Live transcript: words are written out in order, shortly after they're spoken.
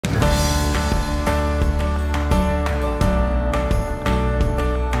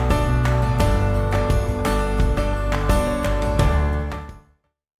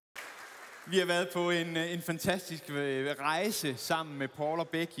Vi har været på en fantastisk rejse sammen med Paul og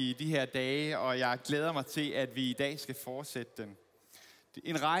Becky i de her dage, og jeg glæder mig til, at vi i dag skal fortsætte den.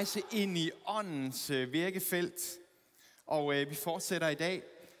 En rejse ind i åndens virkefelt, og vi fortsætter i dag.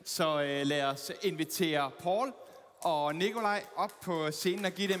 Så lad os invitere Paul og Nikolaj op på scenen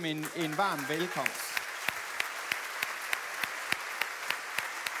og give dem en varm velkomst.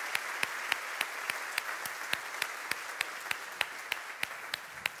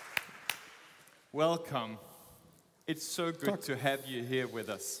 Welcome. It's so good to have you here with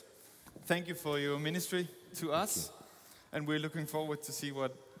us. Thank you for your ministry to us, and we're looking forward to see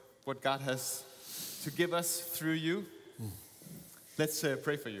what God has to give us through you. Let's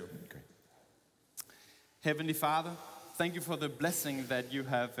pray for you. Okay. Heavenly Father, thank you for the blessing that you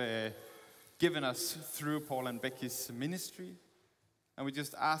have given us through Paul and Becky's ministry, and we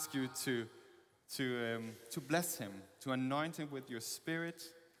just ask you to bless him, to anoint him with your Spirit,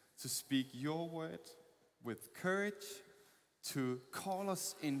 to speak your word with courage, to call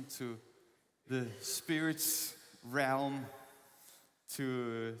us into the Spirit's realm,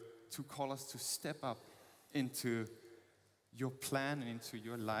 to call us to step up into your plan and into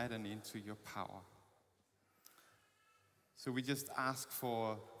your light and into your power. So we just ask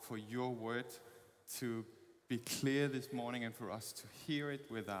for your word to be clear this morning and for us to hear it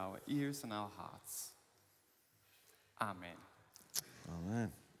with our ears and our hearts. Amen.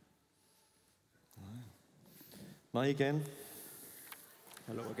 Amen. Mig igen.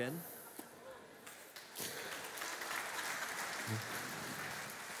 Hello again.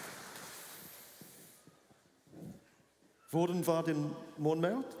 Hvordan var din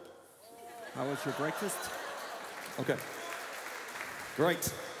morgenmad? How was your breakfast? Okay.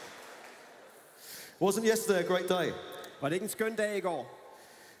 Great. Wasn't yesterday a great day? Var det ikke en skøn dag i går?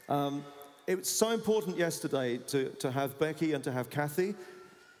 It was so important yesterday to have Becky and to have Kathy.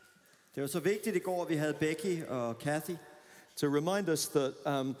 Det var så vigtigt i går, at vi havde Becky og Kathy. To remind us that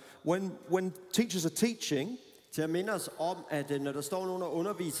when teachers are teaching, til at minde os om, at når der står nogen og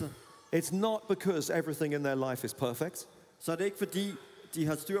underviser, it's not because everything in their life is perfect. Så er det ikke fordi, de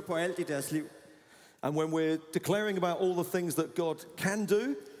har styr på alt i deres liv. And when we're declaring about all the things that God can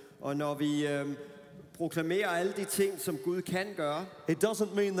do, og når vi proklamerer alle de ting, som Gud kan gøre, it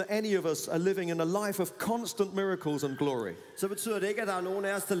doesn't mean that any of us are living in a life of constant miracles and glory. Så betyder det ikke, at der er nogen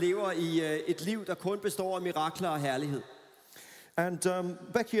af os, der lever i et liv, der kun består af mirakler og herlighed. And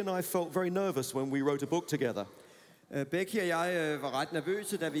Becky and I felt very nervous when we wrote a book together. Becky og jeg var ret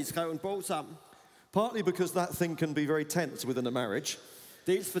nervøse, da vi skrev en bog sammen. Partly because that thing can be very tense within a marriage.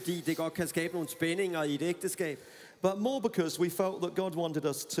 Dels fordi det godt kan skabe nogle spændinger i et ægteskab. But more because we felt that God wanted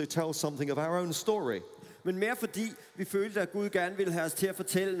us to tell something of our own story. Men mere fordi vi følte, at Gud gerne ville have os til at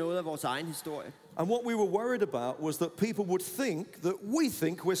fortælle noget af vores egen historie. And what we were worried about was that people would think that we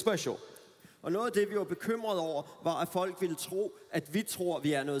think we're special. Og noget af det, vi var bekymret over, var, at folk ville tro, at vi tror,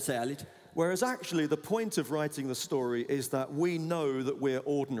 vi er noget særligt. Whereas actually the point of writing the story is that we know that we're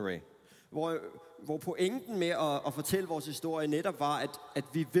ordinary. Hvor pointen med at fortælle vores historie netop var, at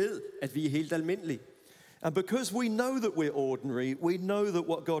vi ved, at vi er helt almindelige. And because we know that we're ordinary, we know that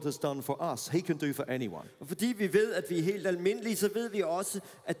what God has done for us, He can do for anyone. Og fordi vi ved, at vi er helt almindelige, så ved vi også,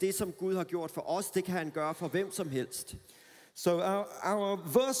 at det, som Gud har gjort for os, det kan han gøre for hvem som helst. So our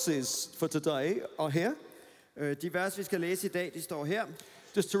verses for today are here. De vers, vi skal læse i dag, de står her.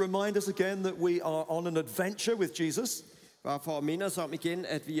 Just to remind us again that we are on an adventure with Jesus. Bare for at minde os om igen,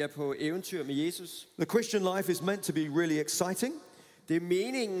 at vi er på eventyr med Jesus. The Christian life is meant to be really exciting. Det er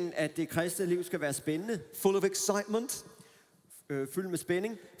meningen, at det kristne liv skal være spændende. Full of excitement. Fyldt med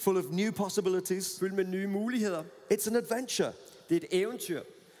spænding. Full of new possibilities. Fyldt med nye muligheder. It's an adventure. Det er et eventyr.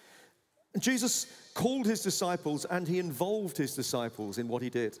 Jesus called his disciples and he involved his disciples in what he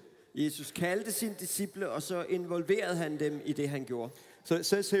did. Jesus kaldte sine disciple, og så involverede han dem i det, han gjorde. So it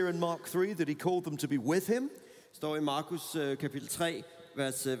says here in Mark 3 that he called them to be with him. Står i Markus kapitel 3,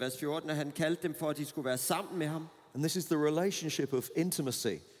 vers 14, at han kaldte dem for, at de skulle være sammen med ham. And this is the relationship of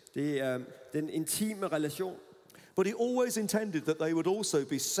intimacy. Det er den intime relation. But he always intended that they would also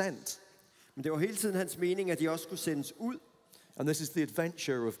be sent. Men det var hele tiden hans mening, at de også skulle sendes ud. And this is the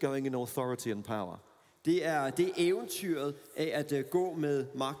adventure of going in authority and power. Det er eventyret af at gå med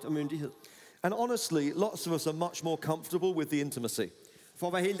magt og myndighed. And honestly, lots of us are much more comfortable with the intimacy. For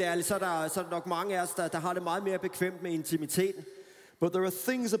at være helt ærlig, så er der nok mange af os, der har det meget mere bekvemt med intimiteten. But there are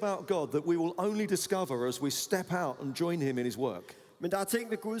things about God that we will only discover as we step out and join him in his work. Men der er ting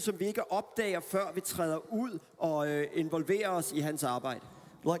ved Gud, som vi ikke opdager, før vi træder ud og involverer os i hans arbejde.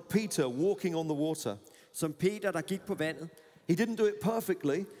 Like Peter walking on the water. Som Peter, der gik på vandet. He didn't do it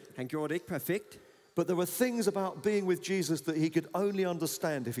perfectly. Han gjorde det ikke perfekt. But there were things about being with Jesus that he could only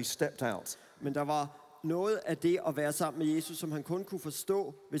understand if he stepped out. Men der var noget af det at være sammen med Jesus, som han kun kunne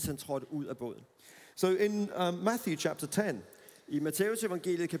forstå, hvis han trådte ud af båden. So in Matthew chapter 10, I Matteus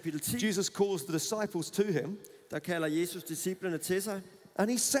evangeliet kapitel 10, Jesus calls the disciples to him, der kalder Jesus disciplene til sig,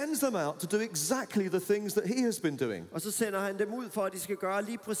 and he sends them out to do exactly the things that he has been doing. og så sender han dem ud for, at de skal gøre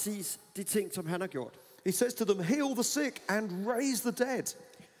lige præcis de ting, som han har gjort. He says to them, heal the sick and raise the dead,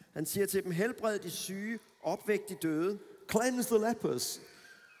 Han siger til dem, helbred de syge, opvæk de døde, cleanse the lepers,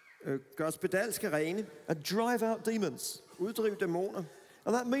 gør spedalske rene, and drive out demons. uddriv dæmoner.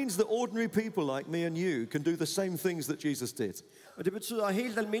 And that means that ordinary people like me and you can do the same things that Jesus did. Og det betyder, at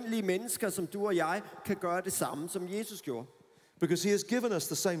helt almindelige mennesker, som du og jeg, kan gøre det samme, som Jesus gjorde. Because he has given us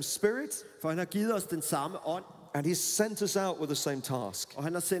the same spirit, For han har givet os den samme ånd, and he's sent us out with the same task. og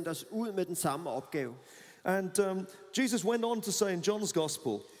han har sendt os ud med den samme opgave. And Jesus went on to say in John's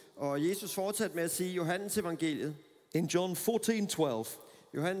Gospel, Og Jesus fortsatte med at sige i Johannes evangeliet, in John 14:12,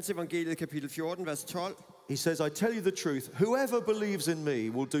 Johannes evangeliet kapitel 14, vers 12, he says, I tell you the truth, whoever believes in me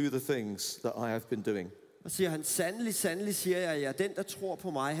will do the things that I have been doing. og siger han, sandelig, sandelig siger jeg, ja, den der tror på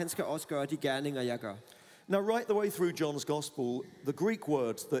mig, han skal også gøre de gerninger, jeg gør. Now, right the way through John's Gospel, the Greek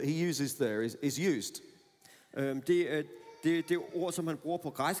word that he uses there is used. Det ord, som han bruger på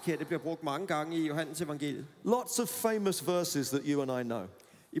græsk her, det bliver brugt mange gange i Johannes evangeliet. Lots of famous verses that you and I know.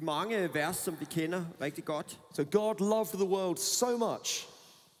 I mange vers, som vi kender rigtig godt. So God loved the world so much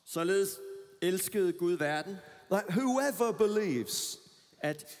Således elskede Gud verden, that whoever believes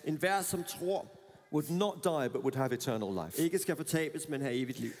at enhver, som tror, would not die but would have eternal life. ikke skal fortabes, men have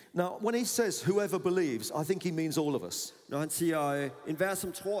evigt liv. Now, when he says whoever believes, I think he means all of us. Når han siger enhver,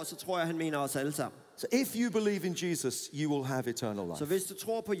 som tror, så tror jeg, han mener os alle sammen. So if you believe in Jesus, you will have eternal Så life. hvis du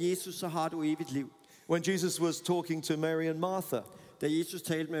tror på Jesus, så har du evigt liv. When Jesus was talking to Mary and Martha, Da Jesus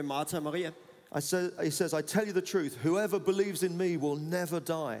talte med Martha og Maria, he says, I tell you the truth, whoever believes in me will never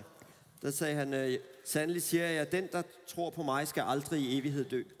die. der sagde han, sandelig siger jeg, at den, der tror på mig, skal aldrig i evighed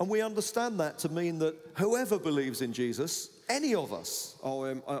dø. And we understand that to mean that whoever believes in Jesus, any of us,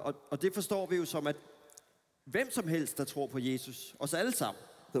 Og det forstår vi jo som, at hvem som helst, der tror på Jesus, os alle sammen,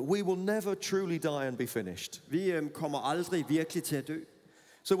 that we will never truly die and be finished. vi kommer aldrig virkelig til at dø.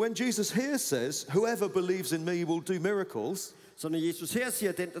 So when Jesus here says, whoever believes in me will do miracles, Så når Jesus her siger,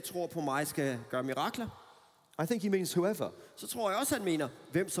 at den, der tror på mig, skal gøre mirakler, I think he means whoever, så tror jeg også, han mener,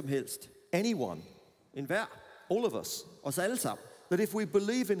 hvem som helst. anyone, Enhver. all of us. Os alle sammen. That if we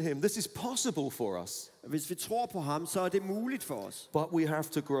believe in him, this is possible for us, Hvis vi tror på ham, så er det muligt for os. but we have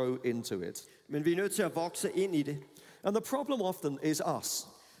to grow into it. Men vi er nødt til at vokse ind i det. And the problem often is us.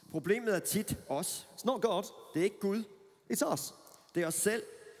 Problemet er tit os. It's not God, Det er ikke Gud. it's us. Det er os selv.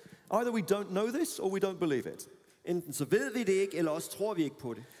 Either we don't know this or we don't believe it. Enten så ved vi det ikke, eller også tror vi ikke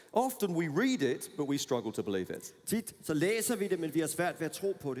på det. Often we read it, but we struggle to believe it. Tit så læser vi det, men vi har svært ved at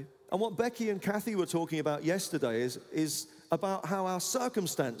tro på det. And what Becky and Kathy were talking about yesterday is about how our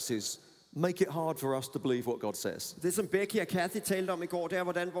circumstances make it hard for us to believe what God says. Det, som Becky og Kathy talte om i går, det er,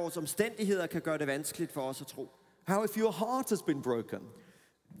 hvordan vores omstændigheder kan gøre det vanskeligt for os at tro. How if your heart has been broken,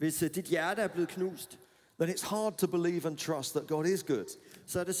 Hvis dit hjerte er blevet knust, then it's hard to believe and trust that God is good.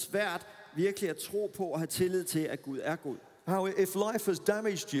 så er det svært virkelig at tro på og have tillid til, at Gud er god. How if life has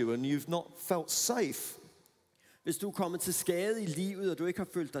damaged you and you've not felt safe, Hvis du er kommet til skade i livet, og du ikke har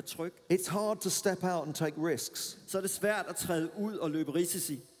følt dig tryg, it's hard to step out and take risks. så er det svært at træde ud og løbe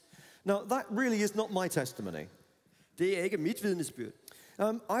risici. Now, that really is not my testimony. Det er ikke mit vidnesbyrd.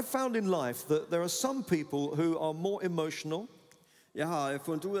 I've found in life that there are some people who are more emotional, Jeg har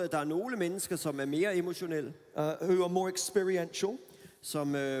fundet ud af, at der er nogle mennesker, som er mere emotionelle, who are more experiential,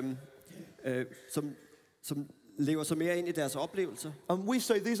 som lever sig mere ind i deres oplevelser. and we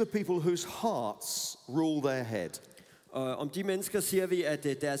say these are people whose hearts rule their head. Og om de mennesker siger vi, at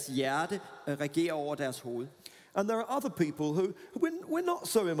deres hjerte regerer over deres hoved. And there are other people who we're not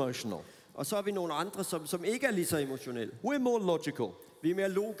so emotional. Og så er vi nogle andre, som ikke er lige så emotionelle. We're more logical, Vi er mere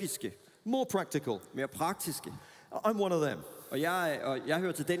logiske, more practical. mere praktiske. I'm one of them. Og jeg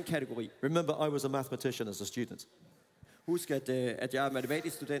hører til den kategori. Remember, I was a mathematician as a student. Husk, at jeg er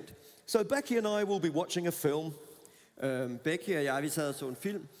matematisk student. So Becky and I will be watching a film, Becky og jeg, vi sad og så en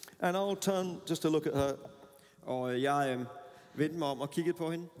film, and I'll turn just to look at her, og jeg vendte mig om og kiggede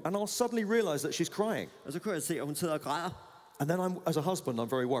på hende. and I'll suddenly realize that she's crying. Og så kunne jeg se, at hun sidder og græder. And then as a husband,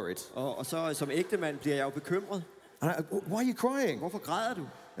 I'm very worried. Og så som ægtemand bliver jeg jo bekymret. And why are you crying? Hvorfor græder du?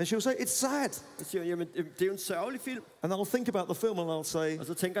 And she'll say, it's sad. Så siger hun, jamen det er jo en sørgelig film. And I'll think about the film and I'll say, Og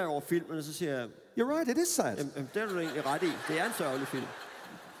så tænker jeg over filmen, og så siger jeg, you're right, it is sad. jamen, det er du egentlig ret i. Det er en sørgelig film.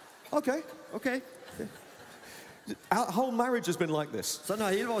 Okay. Okay, Our whole marriage has been like this. sådan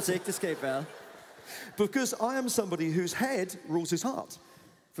har hele vores ægteskab været. Because I am somebody whose head rules his heart.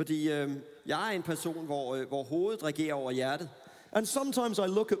 Fordi jeg er en person, hvor hovedet regerer over hjertet. And sometimes I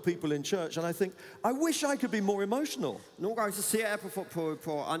look at people in church and I think, I wish I could be more emotional. Nogle gange så ser jeg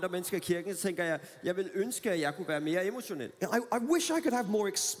på andre mennesker i kirken, så tænker jeg vil ønske, at jeg kunne være mere emotionel. I wish I could have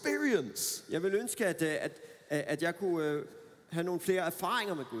more experience. Jeg vil ønske, at jeg kunne have nogle flere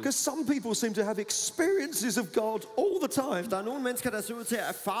erfaringer med Gud. Because some people seem to have experiences of God all the time. Der er nogle mennesker, der ser ud til at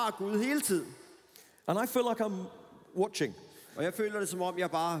erfare Gud hele tiden. And I feel like I'm watching. Og jeg føler det, som om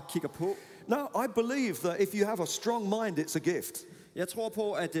jeg bare kigger på. No, I believe that if you have a strong mind, it's a gift. Jeg tror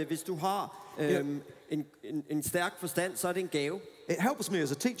på, at hvis du har en stærk forstand, så er det en gave. It helps me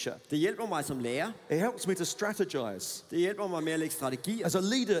as a teacher. Det hjælper mig som lærer. It helps me to strategize. Det hjælper mig med at lægge strategier. As a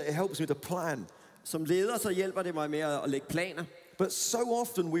leader, it helps me to plan. Som leder, så hjælper det mig med at lægge planer. But so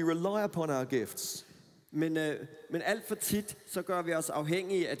often we rely upon our gifts. Men alt for tit, så gør vi os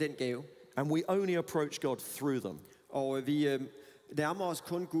afhængige af den gave. And we only approach God through them. Og vi nærmer os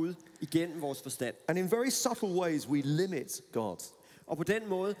kun Gud igennem vores forstand. And in very subtle ways, we limit God. Og på den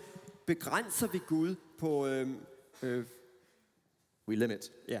måde begrænser vi Gud på... We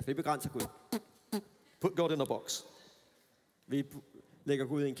limit. Ja, vi begrænser Gud. Put God in a box. Vi lægger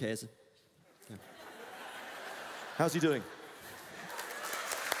Gud i en kasse. Ja. How's he doing?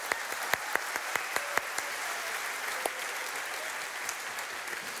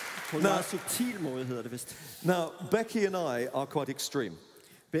 På en meget subtil måde hedder det vist. Now, Becky and I are quite extreme.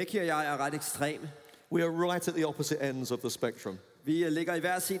 Becky og jeg er ret ekstreme. We are right at the opposite ends of the spectrum. Vi ligger i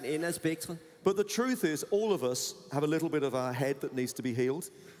hver sin ende af spektret. But the truth is, all of us have a little bit of our head that needs to be healed.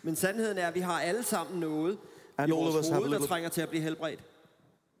 Men sandheden er, at vi har alle sammen noget And i all of vores us have a hoved, der little... trænger til at blive helbredt.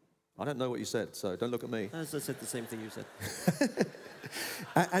 I don't know what you said, so don't look at me. I just said the same thing you said.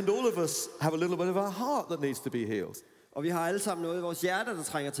 And all of us have a little bit of our heart that needs to be healed. Og vi har alle sammen noget i vores hjerter, der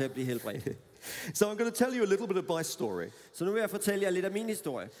trænger til at blive helbredt. So I'm going to tell you a little bit of my story. Så nu vil jeg fortælle jer lidt af min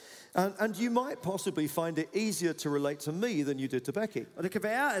historie. And you might possibly find it easier to relate to me than you did to Becky. Og det kan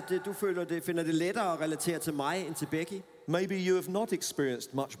være, at du finder det lettere at relatere til mig end til Becky. Maybe you have not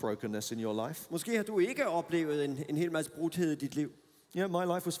experienced much brokenness in your life. Måske har du ikke oplevet en hel masse brudhed i dit liv. Yeah,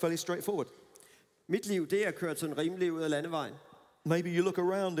 my life was fairly straightforward. Mit liv, det er kørt sådan rimelig ud af landevejen. Maybe you look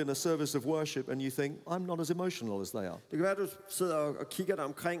around in a service of worship and you think, I'm not as emotional as they are. Det kan være, at du sidder og kigger dig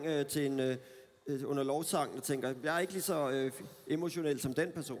omkring til under lovsangen og tænker, jeg er ikke lige så emotionel som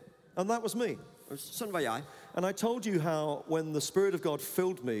den person. And that was me. Og sådan var jeg. And I told you how when the Spirit of God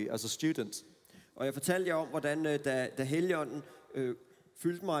filled me as a student, Og jeg fortalte jer om, hvordan da Helligånden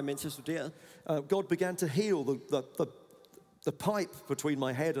fyldte mig, mens jeg studerede, God began to heal the pipe between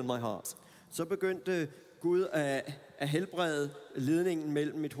my head and my heart. så begyndte Gud at helbrede ledningen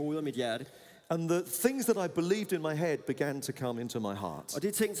mellem mit hoved og mit hjerte. And the things that I believed in my head began to come into my heart. Og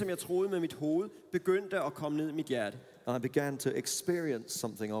de ting, som jeg troede med mit hoved, begyndte at komme ned i mit hjerte. And I began to experience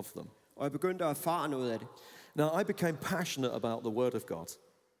something of them. Og jeg begyndte at erfare noget af det. Now, I became passionate about the Word of God.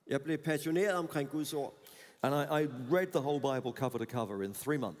 Jeg blev passioneret omkring Guds ord. And I read the whole Bible cover to cover in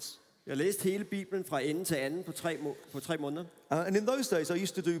 3 months. Jeg læste hele Bibelen fra ende til anden på 3 måneder. And in those days, I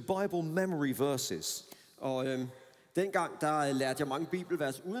used to do Bible memory verses. Og dengang, der lærte jeg mange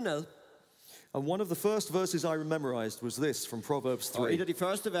bibelvers udenad. And one of the first verses I memorized was this from Proverbs 3. Og et af de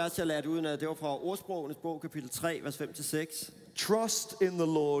første vers, jeg lærte udenad, det var fra Ordsprogenes bog, kapitel 3, vers 5-6. Trust in the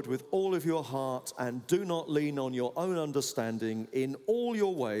Lord with all of your heart and do not lean on your own understanding. In all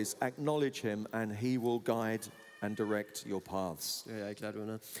your ways acknowledge him and he will guide and direct your paths. Det har jeg ikke lært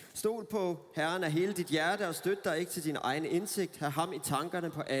udenad. Stol på Herren af hele dit hjerte og støt dig ikke til din egen indsigt. Hav ham i tankerne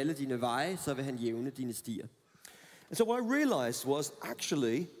på alle dine veje, så vil han jævne dine stier. And so what I realized was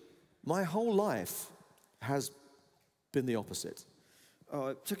actually my whole life has been the opposite.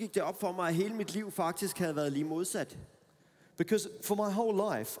 Og så gik det op for mig, at hele mit liv faktisk havde været lige modsat. Because for my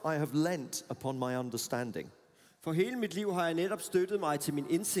whole life, I have lent upon my understanding. For hele mit liv har jeg netop støttet mig til min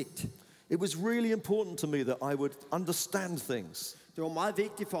indsigt. It was really important to me that I would understand things, Det var meget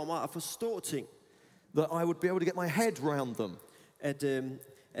vigtigt for mig at forstå ting. that I would be able to get my head round them.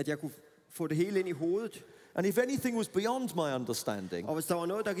 At jeg kunne få det hele ind i hovedet. And if anything was beyond my understanding, Og hvis der var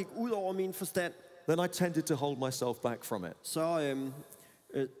noget, der gik ud over min forstand, then I tended to hold myself back from it.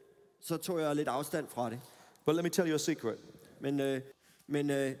 så tog jeg lidt afstand fra det. But let me tell you a secret.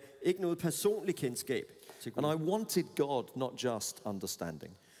 Men ikke noget personligt kendskab til Gud. And I wanted God, not just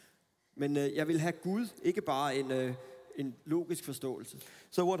understanding. Men jeg ville have Gud, ikke bare en logisk forståelse.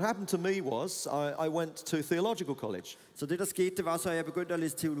 So what happened to me was I went to theological college. Så det, der skete, det var så, at jeg begyndte at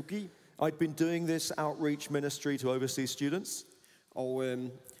læse teologi. I'd been doing this outreach ministry to overseas students. Og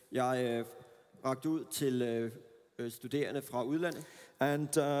jeg rakte ud til studerende fra udlandet. And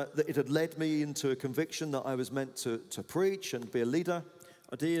it had led me into a conviction that I was meant to preach and be a leader.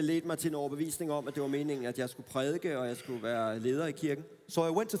 Og det ledte mig til en overbevisning om, at det var meningen, at jeg skulle prædike, og jeg skulle være leder i kirken. So I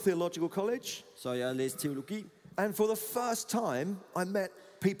went to theological college. Så jeg læste teologi. And for the first time, I met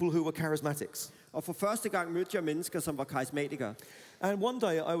people who were charismatics. Og for første gang mødte jeg mennesker, som var karismatikere. And one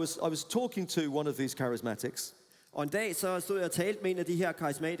day I was talking to one of these charismatics. Og en dag så stod jeg og talte med en af de her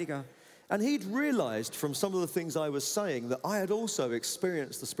karismatikere. And he'd realized from some of the things I was saying that I had also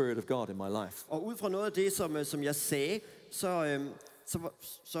experienced the Spirit of God in my life. Og ud fra noget af det, som jeg sagde,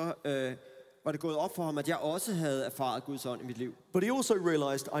 så var det gået op for ham, at jeg også havde erfaret Guds ånd i mit liv. But he also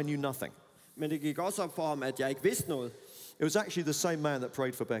realized I knew nothing. Men det gik også op for ham, at jeg ikke vidste noget. It was actually the same man that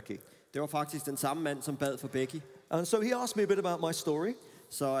prayed for Becky. Det var faktisk den samme mand, som bad for Becky. And so he asked me a bit about my story.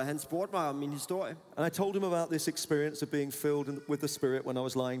 Så han spurgte mig om min historie. And I told him about this experience of being filled with the Spirit when I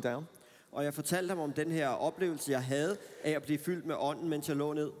was lying down. Og jeg fortalte ham om den her oplevelse, jeg havde af at blive fyldt med ånden, mens jeg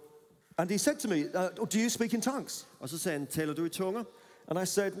lå ned. And he said to me, do you speak in tongues? Og så sagde han, taler du i tunger? And I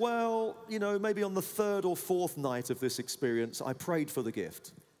said, well, you know, maybe on the third or fourth night of this experience, I prayed for the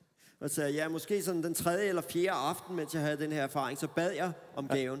gift. Og så sagde jeg, måske sådan den tredje eller fjerde aften, mens jeg havde den her erfaring, så bad jeg om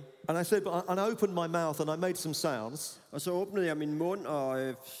gaven. And I said, and I opened my mouth and I made some sounds. Og så åbnede jeg min mund,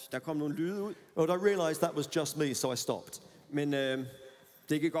 og der kom nogle lyde ud. But I realized that was just me, so I stopped. Men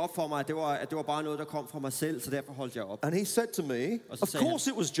det gik op for mig, at det var bare noget, der kom fra mig selv, så derfor holdt jeg op. And he said to me, of course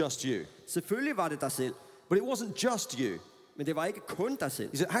it was just you. Selvfølgelig var det dig selv. But it wasn't just you. Men det var ikke kun dig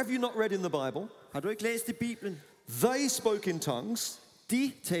selv. He said, have you not read in the Bible? Har du ikke læst i Bibelen? They spoke in tongues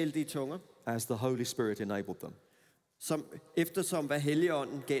De talte i tunger, as the Holy Spirit enabled them. eftersom hvad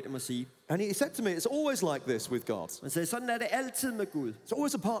Helligånden gav dem at sige. And he said to me, it's always like this with God. Man sagde, sådan er det altid med Gud. It's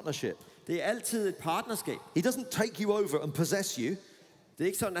always a partnership. Det er altid et partnerskab. He doesn't take you over and possess you, Det er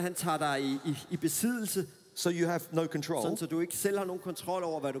ikke sådan, at han tager dig i besiddelse, so you have no control. sådan så du ikke selv har nogen kontrol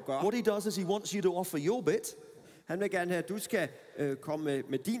over, hvad du gør. What he does is he wants you to offer your bit, Han vil gerne have, at du skal komme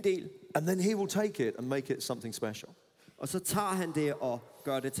med din del, and then he will take it and make it something special. og så tager han det og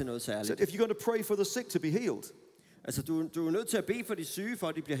gør det til noget So særligt. if you're going to pray for the sick to be healed, Altså, du er nødt til at bede for de syge, for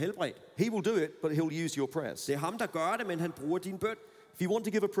at de bliver helbredt. he will do it, but he'll use your prayers. Det er ham, der gør det, men han bruger din bøn. If you want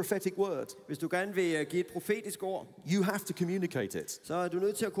to give a prophetic word, Hvis du gerne vil give et profetisk ord, you have to communicate it. så er du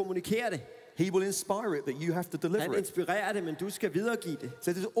nødt til at kommunikere det. He will inspire it, but you have to deliver Han it. inspirerer det, men du skal videregive det.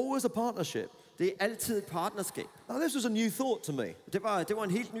 So there's always a partnership. Det er altid et partnerskab. Now this was a new thought to me. Det var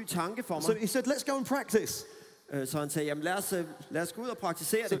en helt ny tanke for So mig. he said, let's go and practice. Så han sagde, jamen lad os gå ud og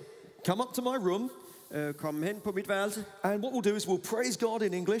praktisere So det. come up to my room, Kom hen på mit værelse, and what we'll do is we'll praise God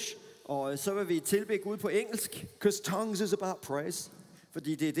in English, og så vil vi tilbede Gud på engelsk. because tongues is about praise.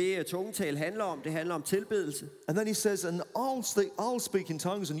 Fordi det er det, tungetal handler om. Det handler om tilbedelse. And then he says, and I'll speak in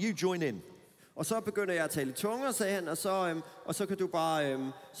tongues and you join in. Og så begynder jeg at tale i tunger, sagde han, og så kan du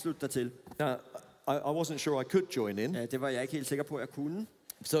bare slutte dig til. Now, I wasn't sure I could join in, Ja, det var jeg ikke helt sikker på, at jeg kunne.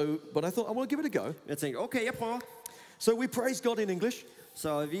 but I thought, I want to give it a go. Jeg tænkte, okay, jeg prøver. So we praised God in English,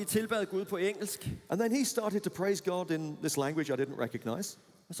 Så vi tilbad Gud på engelsk. and then he started to praise God in this language I didn't recognize.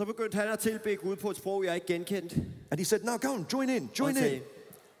 Og så begyndte han at tilbede Gud på et sprog, jeg ikke genkendte. And he said, now go on, join in, Og join han in. sagde,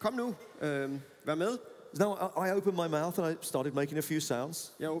 kom nu, vær med. Now I opened my mouth and I started making a few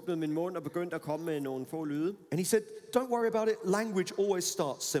sounds. Jeg åbnede min mund og begyndte at komme med nogle få lyde. And he said, don't worry about it, language always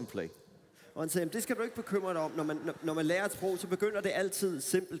starts simply. Og han sagde, det skal du ikke bekymre dig om. Når man lærer et sprog, så begynder det altid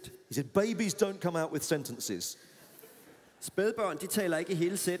simpelt. He said, babies don't come out with sentences. Spædbørn, de taler ikke i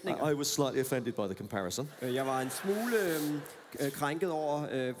hele sætninger. I was slightly offended by the comparison. Jeg var en smule krænket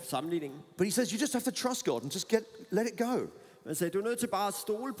over sammenligningen. But he says, you just have to trust God and just let it go. Han sagde, du er nødt til bare at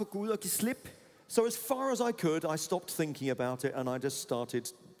stole på Gud og give slip. So as far as I could, I stopped thinking about it and I just started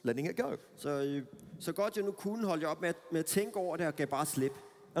letting it go. Så godt jeg nu kunne, holde jeg op med at tænke over det og gav bare slip.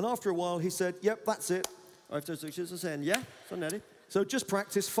 And after a while, he said, yep, that's it. Og efter et stykke tid, så sagde han, ja, sådan er det. So just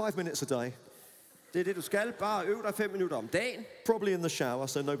practice 5 minutes a day, Det er det, du skal. Bare øv dig 5 minutter om dagen. probably in the shower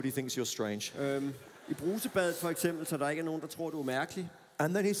so nobody thinks you're strange. I brusebadet for eksempel, så der ikke er nogen, der tror, du er mærkelig.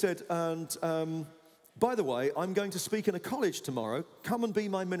 And then he said, and by the way, I'm going to speak in a college tomorrow. Come and be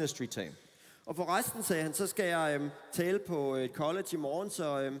my ministry team. Og for resten, sagde han, så skal jeg tale på et college i morgen,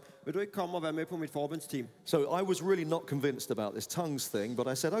 så vil du ikke komme og være med på mit forbundsteam? So I was really not convinced about this tongues thing, but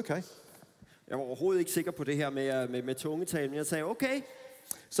I said, okay. Jeg var overhovedet ikke sikker på det her med tungetal, men jeg sagde, okay.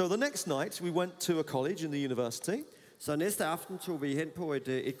 So the next night, we went to a college in the university. Så næste aften tog vi hen på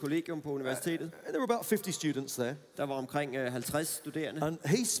et kollegium på universitetet. There were about 50 students there. Der var omkring 50 studerende. And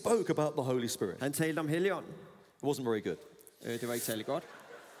he spoke about the Holy Spirit. Han talte om Helligånden. It wasn't very good. Det var ikke særlig godt.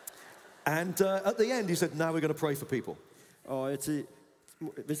 And at the end, he said, now we're going to pray for people. Og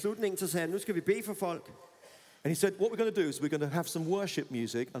ved slutningen så sagde han, nu skal vi bede for folk. And he said, what we're going to do is we're going to have some worship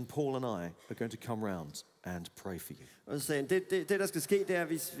music, and Paul and I are going to come round and pray for you. Og så sagde han, det der skal ske, det er,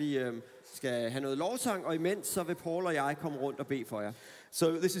 hvis vi skal have noget lovsang, og imens så vil Paul og jeg komme rundt og bede for jer.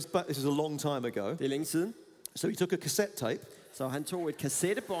 So this is a long time ago. Det er længe siden. So he took a cassette tape, Så han tog et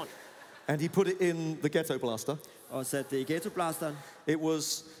kassettebånd and he put it in the ghetto blaster. og satte det i ghettoblasteren. It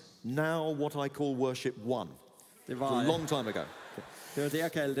was now what I call worship 1. Det It var, was a long time ago. det var det,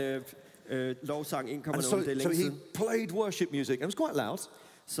 jeg kaldte lovsang 1,0. And so Det er længe he siden. played worship music. It was quite loud.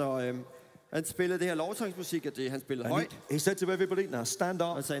 Så han spillede det her lovsangsmusik, og han spillede And højt. he said to everybody, now stand up,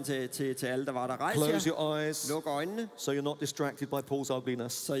 Og så sagde han til alle, der var der, rejs close jer, your eyes, luk øjnene, so you're not distracted by Paul's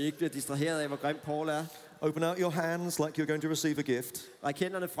ugliness. så I ikke bliver distraheret af, hvor grim Paul er. Open out your hands like you're going to receive a gift. Ræk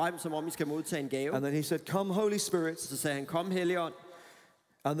hænderne frem, som om I skal modtage en gave. And then he said, come Holy Spirit. Så sagde han, kom Helligånden.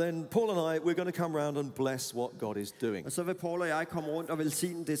 And then Paul and I, we're going to come round and bless what God is doing. Og så vil Paul og jeg komme rundt og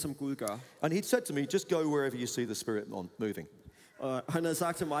velsigne det, som Gud gør. And he'd said to me, just go wherever you see the Spirit moving. Og han havde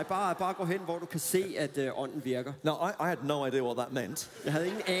sagt til mig, bare gå hen, hvor du kan se, at ånden virker. Now, I had no idea what that meant. Jeg havde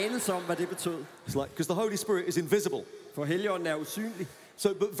ingen anelse om, hvad det betød. It's like, because the Holy Spirit is invisible. For Helligånden er usynlig.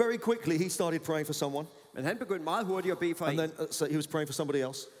 So, but very quickly, he started praying for someone. Men han begyndte meget hurtigt at bede for And en. then so he was praying for somebody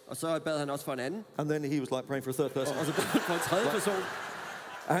else. Og så bad han også for en anden. And then he was like praying for a third person. Og så bad han for en tredje person.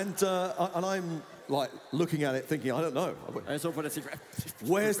 And I'm like looking at it thinking, I don't know. Og jeg så på det og tænkte,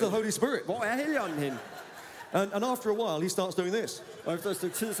 Where's the Holy Spirit? hvor er Helligånden hen? And after a while, he starts doing this. Og efter et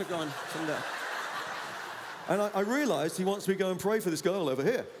stykke tid, så går han sådan der. And I realized he wants me to go and pray for this girl over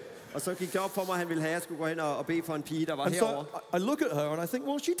here. Og så gik det op for mig, at han ville have, at jeg skulle gå hen og bede for en pige, der var And herovre. so I look at her and I think,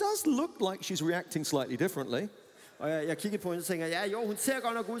 well, she does look like she's reacting slightly differently. Og jeg kiggede på hende og tænker, ja jo, hun ser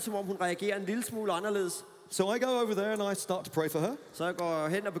godt nok ud, som om hun reagerer en lille smule anderledes. So I go over there and I start to pray for her. Så jeg går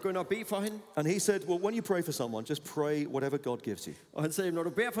hen og begynder at bede for hende. And he said, well, when you pray for someone, just pray whatever God gives you. Og han sagde, når du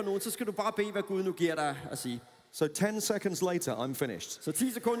beder for nogen, så skal du bare bede, hvad Gud nu giver dig at sige. So 10 seconds later, I'm finished. Så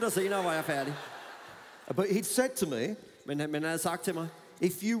 10 sekunder senere var jeg færdig. But he'd said to me, Men han havde sagt til mig,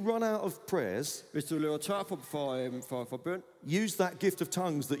 if you run out of prayers, hvis du løber tør for bøn, use that gift of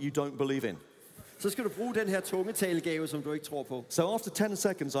tongues that you don't believe in. så skal du bruge den her tungetalegave, som du ikke tror på. So after 10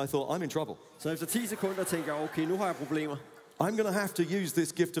 seconds, I thought, I'm in trouble. Så efter 10 sekunder tænker jeg, okay, nu har jeg problemer. I'm going to have to use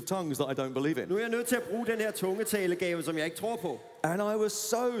this gift of tongues that I don't believe in. Nu er jeg nødt til at bruge den her tungetalegave, som jeg ikke tror på. And I was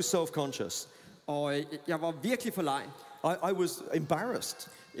so self-conscious. Og jeg var virkelig for legen. I was embarrassed.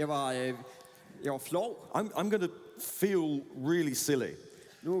 Jeg var flov. I'm going to feel really silly.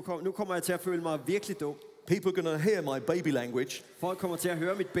 Nu kommer jeg til at føle mig virkelig dum. People are going to hear my baby language, Folk kommer til at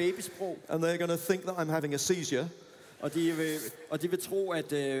høre mit babysprog, and they're going to think that I'm having a seizure. og de vil tro,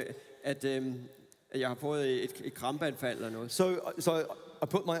 at jeg har fået et krampeanfald eller noget. So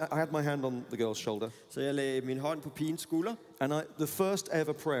I had my hand on the girl's shoulder, Så jeg lagde min hånd på pigens skulder, and the first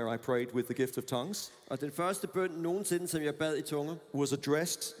ever prayer I prayed with the gift of tongues og den første bøn nogensinde, som jeg bad i tunger, was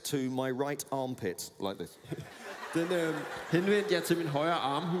addressed to my right armpit, like this. den henvendte jeg til min højre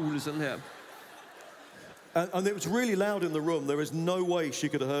armhule, sådan her. And it was really loud in the room. There was no way she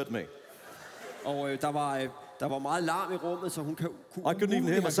could have heard me. Og der var meget larm i rummet, så hun kunne couldn't even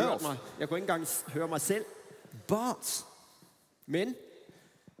hear have myself. hørt mig. Jeg kunne ikke engang høre mig selv. But Men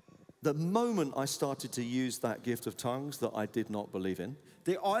the moment I started to use that gift of tongues that I did not believe in,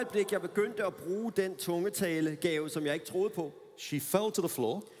 det øjeblik, jeg begyndte at bruge den tungetalegave, som jeg ikke troede på, she fell to the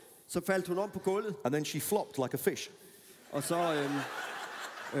floor, så faldt hun om på gulvet, and then she flopped like a fish. og så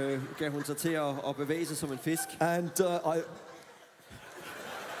gav hun sig til at bevæge sig som en fisk. And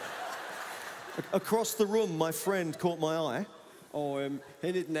across the room, my friend caught my eye. Og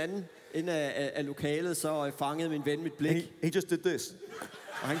hen i den anden ende af lokalet, så fangede min ven mit And blik, he just did this.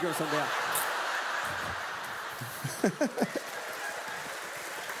 og han gjorde sådan der.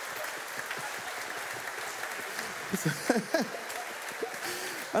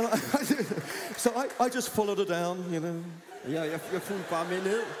 And I just followed her down, you know, Jeg fulgte bare med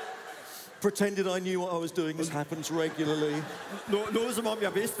ned. pretended I knew what I was doing. This happens regularly. Noget som om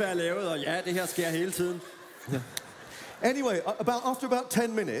jeg vidste, hvad jeg lavede, og ja, det her sker hele tiden. Anyway, after about 10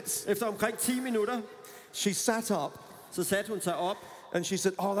 minutes, Efter omkring 10 minutter, she sat up så satte hun sig op, and she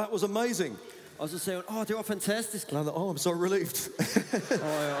said, "Oh, that was amazing." og så sagde hun, det var fantastisk. And I thought, "Oh, I'm so relieved."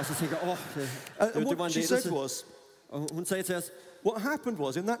 Og så tænkte jeg, And det var what en she said lettelse. was, Og hun sagde til os, what happened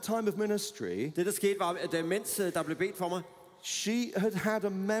was, in that time of ministry, det der skete var, at mens der blev bedt for mig, she had a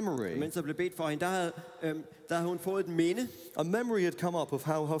memory. mens der blev bedt for hende, der havde hun fået et minde A memory had come up of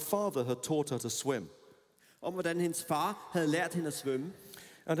how her father had taught her to swim. om, hvordan hendes far havde lært hende at svømme.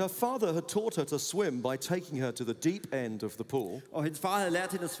 And her father had taught her to swim by taking her to the deep end of the pool, Og hendes far havde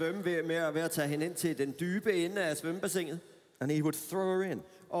lært hende at svømme ved at tage hende ind til den dybe ende af svømmebassinet and he would throw her in.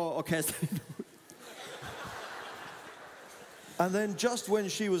 og kaste hende ud. And then just when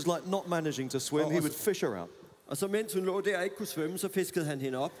she was like not managing to swim, he would fish her out. Og så mens hun lå der og ikke kunne svømme, så fiskede han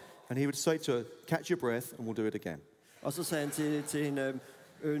hende op. And he would say to her, catch your breath and we'll do it again. Og så sagde han til hende,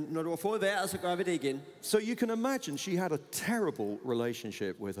 når du har fået vejret, så gør vi det igen. So you can imagine she had a terrible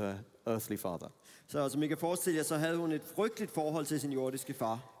relationship with her earthly father. Så som I kan forestille jer, så havde hun et frygteligt forhold til sin jordiske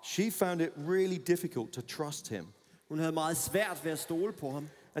far. She found it really difficult to trust him. Hun havde meget svært ved at stole på ham.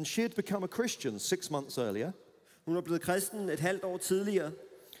 And she had become a Christian 6 months earlier. Hun var blevet kristen et halvt år tidligere.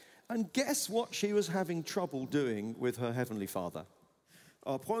 And guess what she was having trouble doing with her heavenly father?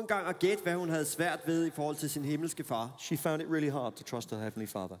 Og prøv en gang at gætte, hvad hun havde svært ved i forhold til sin himmelske far. She found it really hard to trust her heavenly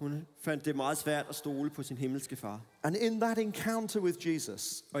father. Hun fandt det meget svært at stole på sin himmelske far. And in that encounter with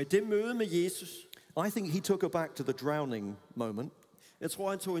Jesus, Og i det møde med Jesus, I think he took her back to the drowning moment. jeg tror,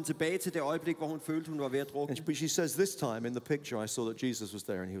 han tog hende tilbage til det øjeblik, hvor hun følte, hun var ved at drukne. But she says this time in the picture, I saw that Jesus was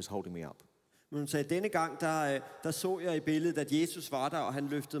there and he was holding me up. Men hun sagde, denne gang, der så jeg i billedet, at Jesus var der, og han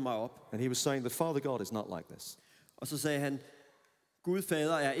løftede mig op. And he was saying, the Father God is not like this. Og så sagde han, Gud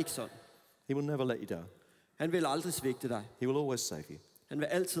fader er ikke sådan. He will never let you down. Han vil aldrig svigte dig. He will always save you. Han vil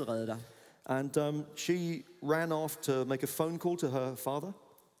altid redde dig. And she ran off to make a phone call to her father.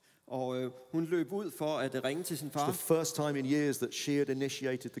 Og hun løb ud for at ringe til sin It's far. the first time in years that she had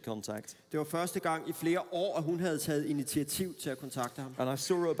initiated the contact. Det var første gang i flere år, at hun havde taget initiativ til at kontakte ham. And I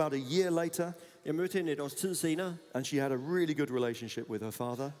saw her about a year later, Jeg mødte hende et års tid senere. and she had a really good relationship with her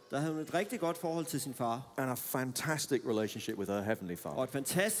father Der havde hun et rigtig godt forhold til sin far. and a fantastic relationship with her heavenly Og father. et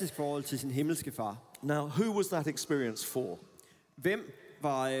fantastisk forhold til sin himmelske far. Now, who was that experience for? Hvem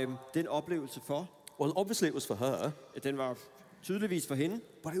var den oplevelse for? Well, obviously it was for her, Den var tydeligvis for hende,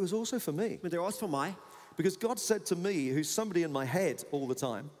 but it was also for me. men det er også for mig. Because God said to me, who's somebody in my head all the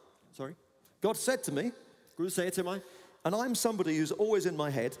time, Sorry. God said to me, Gud sagde til mig, and I'm somebody who's always in my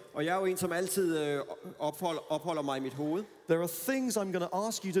head, og jeg er jo en, som altid opholder mig i mit hoved. there are things I'm going to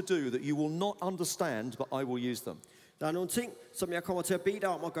ask you to do that you will not understand, but I will use them. Der er nogle ting, som jeg kommer til at bede dig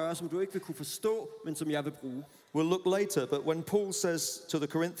om at gøre, som du ikke vil kunne forstå, men som jeg vil bruge. We'll look later, but when Paul says to the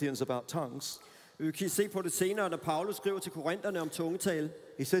Corinthians about tongues, Vi kan se på det senere, når Paulus skriver til korinterne om tungetale.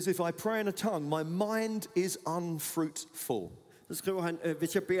 he says, if I pray in a tongue, my mind is unfruitful. Så skriver han,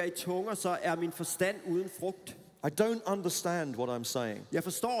 hvis jeg beder i tunger, så er min forstand uden frugt. I don't understand what I'm saying. Jeg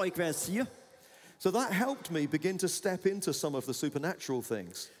forstår ikke, hvad jeg siger. So that helped me begin to step into some of the supernatural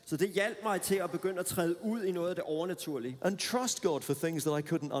things Så det hjalp mig til at begynde at træde ud i noget af det overnaturlige. and trust God for things that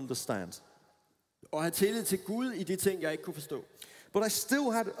I couldn't understand. Og have tillid til Gud i de ting, jeg ikke kunne forstå. But I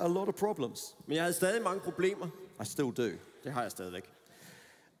still had a lot of problems. Men jeg havde stadig mange problemer. I still do. Det har jeg stadigvæk.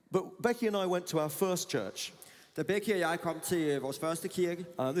 But Becky and I went to our first church. Da Becky og jeg kom til vores første kirke,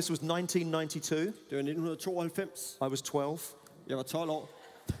 This was 1992. det var 1992. I was 12-ish. Jeg var 12 år.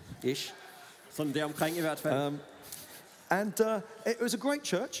 Sådan der omkring i hvert fald. And it was a great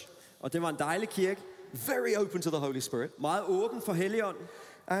church, Og det var en dejlig kirke. very open to the Holy Spirit. Meget åben for Helligånden.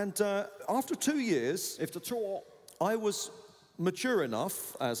 And after 2 years, Efter 2 år, I was mature enough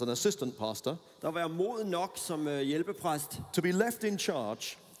as an assistant pastor der var jeg moden nok som hjælpepræst to be left in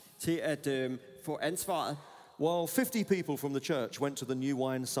charge til at få ansvaret, while 50 people from the church went to the New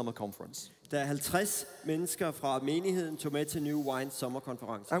Wine Summer Conference. da 50 mennesker fra menigheden tog med til New Wine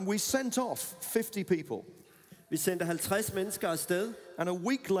sommerkonference. And we sent off 50 people. Vi sendte 50 mennesker afsted, And a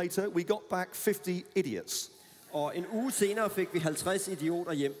week later, we got back 50 idiots. og en uge senere fik vi 50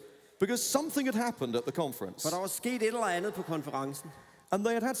 idioter hjem. Because something had happened at the conference. For der var sket et eller andet på konferencen. And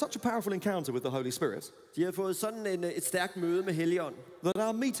they had had such a powerful encounter with the Holy Spirit De havde fået sådan et stærkt møde med Helligånden, that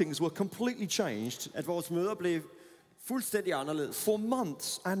our meetings were completely changed at vores møder blev fuldstændig anderledes. for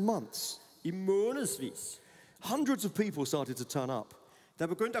months and months. I månedsvis. Hundreds of people started to turn up. Der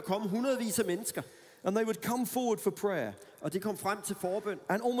begyndte at komme hundredvis af mennesker, And they would come forward for prayer. og de kom frem til forbøn.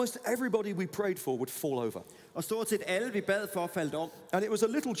 And almost everybody we prayed for would fall over. Og stort set alle, vi bad for, faldt om. And it was a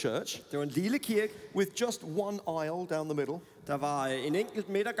little church Det var en lille kirke. with just one aisle down the middle. Der var en enkelt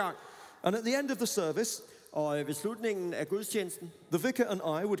midtergang. And at the end of the service, Og ved slutningen af gudstjenesten, the vicar and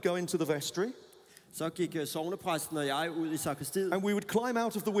I would go into the vestry så gik sognepræsten og jeg ud i sakristiet and we would climb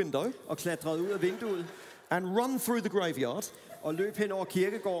out of the window og klatrede ud af vinduet and run through the graveyard og løb hen over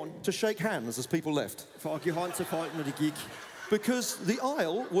kirkegården to shake hands as people left. for at give hånd til folk, når de gik. Because the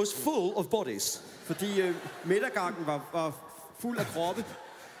aisle was full of bodies. Fordi midtergangen var fuld af kroppe.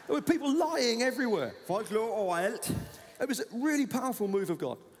 There were people lying everywhere. Folk lå overalt. It was a really powerful move of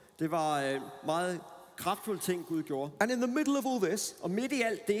God. Det var meget kraftfuld ting, Gud gjorde. And in the middle of all this, Og midt i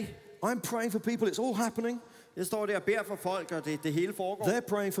alt det, I'm praying for people. It's all happening. jeg står der og beder for folk, og det hele foregår. They're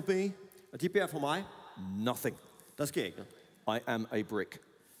praying for me. Og de beder for mig. Nothing. Der sker ikke noget. I am a brick.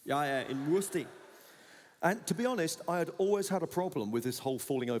 Jeg er en mursten. And to be honest, I had always had a problem with this whole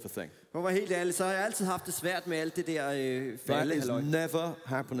falling over thing. For at være helt ærlig, så har jeg altid haft det svært med alt det der That falde. is never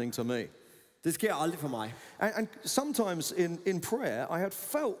happening to me. Det sker aldrig for mig. And sometimes in prayer, I had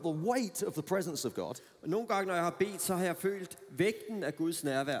felt the weight of the presence of God. Og nogle gange, når jeg har bedt, så har jeg følt vægten af Guds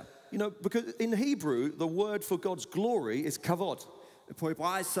nærvær. You know, because in Hebrew, the word for God's glory is kavod. På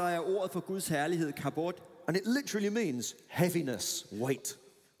hebraisk så er ordet for Guds herlighed kabod, And it literally means heaviness, weight.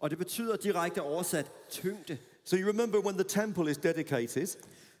 og det betyder direkte oversat tyngde. So you remember when the temple is dedicated,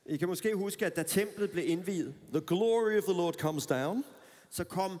 I kan måske huske, at da templet blev indviet, the glory of the Lord comes down, så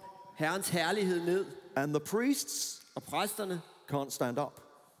kom Herrens herlighed ned, and the priests og præsterne can't stand up.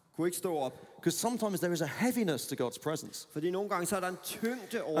 kunne ikke stå op. Because sometimes there is a heaviness to God's presence. Fordi nogle gange så er der en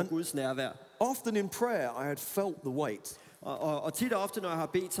tyngde over Guds nærvær. Often in prayer, I had felt the weight. Og tit og ofte, når jeg har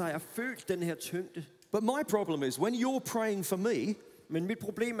bedt, så har jeg følt den her tyngde. But my problem is, when you're praying for me, Men mit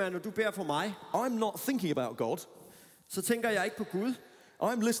problem er, når du beder for mig, I'm not thinking about God. så tænker jeg ikke på Gud.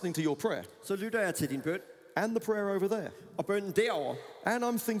 I'm listening to your prayer Så lytter jeg til din bøn, and the prayer over there. og bønnen derover. And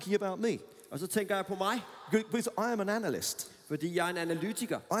I'm thinking about me. Og så tænker jeg på mig, Because I am an analyst. fordi jeg er en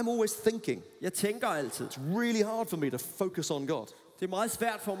analytiker. I'm always thinking. Jeg tænker altid. It's really hard for me to focus on God. Det er meget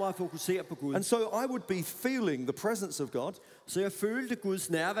svært for mig at fokusere på Gud. And so I would be feeling the presence of God, Så jeg følte Guds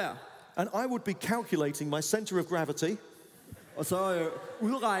nærvær. and I would be calculating my center of gravity Og så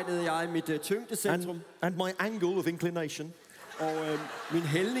udregnede jeg mit tyngdecentrum and my angle of inclination. og min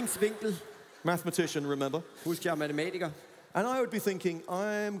hældningsvinkel. Mathematician, remember? Husk, jeg er matematiker. And I would be thinking,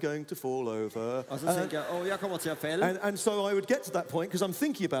 I'm going to fall over. Og så tænkte jeg, jeg kommer til at falde. And so I would get to that point, because I'm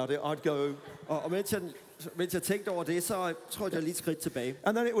thinking about it, I'd go, Og mens jeg tænkte over det, så trådte jeg lige et skridt tilbage.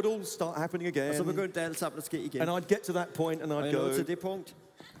 and then it would all start happening Og så again. begyndte det alt sammen at ske igen. And I'd get to that point, and Og I'd jeg go nåede til like det punkt,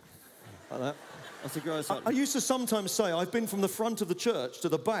 that. og så gjorde jeg sådan. I used to sometimes say, I've been from the front of the church to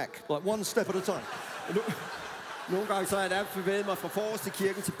the back, like one step at a time. Nogle gange så har jeg da bevæget mig fra forrest til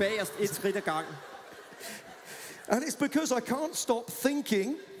kirken tilbage et skridt ad gangen. And it's because I can't stop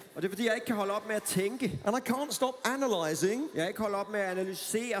thinking, Og det er fordi, jeg ikke kan holde op med at tænke. and I can't stop analyzing. Jeg kan ikke holde op med at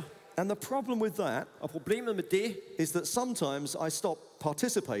analysere. And the problem with that Og problemet med det, is that sometimes I stop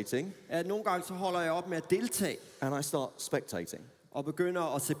participating er, at nogle gange så holder jeg op med at deltage. and I start spectating. Og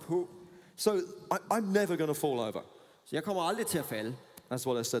begynder at se på. So I'm never going to fall over. Så jeg kommer aldrig til at falde. That's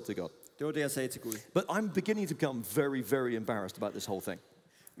what I said to God. Det var det, jeg sagde til Gud. But I'm beginning to become very, very embarrassed about this whole thing.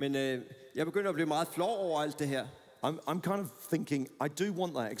 Men jeg begynder at blive meget flov over alt det her. I'm kind of thinking, I do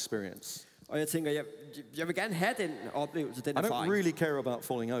want that experience. Og jeg tænker, jeg vil gerne have den oplevelse, den I don't erfaring. really care about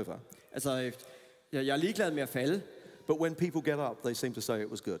falling over. Altså, jeg er ligeglad med at falde. But when people get up, they seem to say it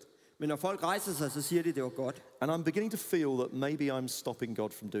was good. Men når folk rejser sig, så siger de, det var godt. And I'm beginning to feel that maybe I'm stopping God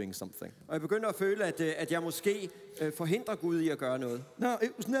from doing something. Og jeg begynder at føle, at jeg måske forhindrer Gud i at gøre noget. Now,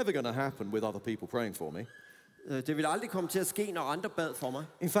 it was never going to happen with other people praying for me. Det vil aldrig komme til at ske, når andre bad for mig.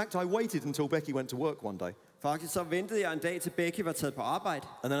 In fact, I waited until Becky went to work one day. Faktisk så ventede jeg en dag til Becky var taget på arbejde.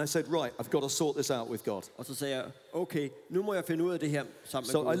 And then I said, right, I've got to sort this out with God. Og så sagde jeg, okay, nu må jeg finde ud af det her sammen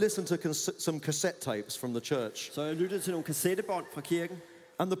med So I Gud. listened to some cassette tapes from the church. Så jeg lyttede til nogle kassettebånd fra kirken.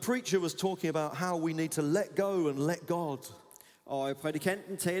 And the preacher was talking about how we need to let go and let God. Og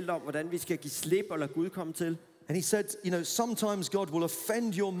prædikanten talte om, hvordan vi skal give slip og lade Gud komme til. And he said, you know, sometimes God will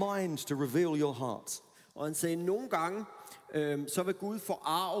offend your mind to reveal your heart. Og han sagde, nogle gange, så vil Gud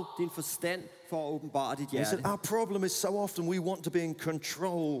forarve din forstand for at åbenbare dit He said, hjerte. our problem is so often we want to be in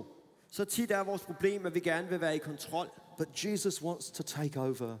control. Så tit er vores problem, at vi gerne vil være i kontrol. But Jesus wants to take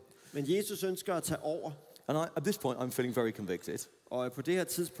over. Men Jesus ønsker at tage over. And at this point, I'm feeling very convicted. Og på det her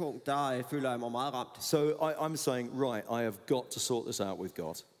tidspunkt, der føler jeg mig meget ramt. So I'm saying, right, I have got to sort this out with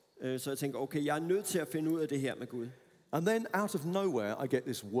God. Så jeg tænker, okay, jeg er nødt til at finde ud af det her med Gud. And then out of nowhere, I get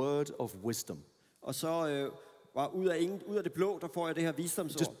this word of wisdom. Og så ud af det blå, der får jeg det her It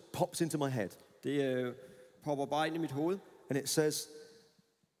visdomsord. just pops into my head. Det popper bare ind i mit hoved. And it says,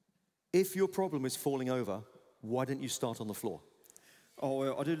 if your problem is falling over, why don't you start on the floor?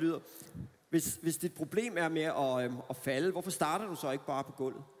 Og det lyder, hvis dit problem er med at falde, hvorfor starter du så ikke bare på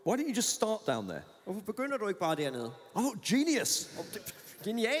gulvet? Why don't you just start down there? Hvorfor begynder du ikke bare dernede? Oh, genius!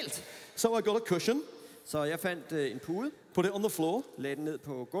 Genialt! So I got a cushion, Så jeg fandt en pude, put it on the floor, lagde den ned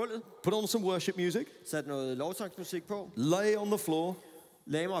på gulvet, put on some worship music, satte noget lovsangsmusik på, lay on the floor,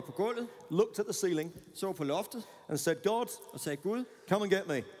 lagde mig på gulvet, looked at the ceiling, så på loftet and said, God, og sagde, Gud, come and get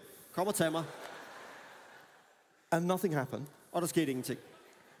me. kom og tag mig. And nothing happened. Og der skete ingenting.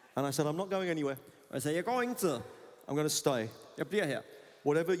 And I said, I'm not going anywhere. Og jeg sagde, jeg går ingen steder. I'm going to stay. Jeg bliver her.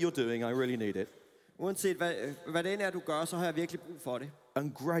 Whatever you're doing, I really need it. Uanset hvad det end er, du gør, så har jeg virkelig brug for det.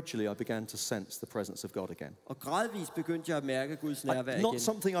 And gradually I began to sense the presence of God again. Og gradvist begyndte jeg at mærke Guds nærvær igen. Not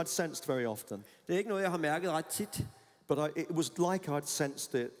something I'd sensed very often, Det er ikke noget, jeg har mærket ret tit. but it was like I'd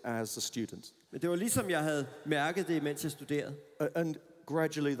sensed it as a student. Men det var ligesom, jeg havde mærket det, mens jeg studerede. And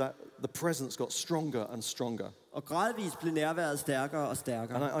gradually the presence got stronger and stronger. Og gradvist blev nærværet stærkere og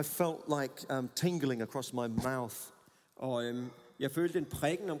stærkere. And I felt like tingling across my mouth. Og jeg følte en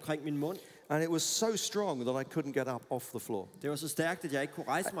prikken omkring min mund. And it was so strong that I couldn't get up off the floor. Det var så stærkt, at jeg ikke kunne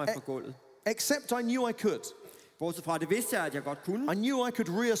rejse mig fra gulvet. Except I knew I could. Bortset fra det vidste jeg, at jeg godt kunne. I knew I could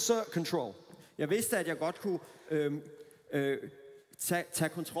reassert control. Jeg vidste, at jeg godt kunne tage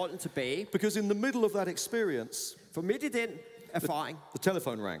kontrollen tilbage. Because in the middle of that experience, For midt i den erfaring, the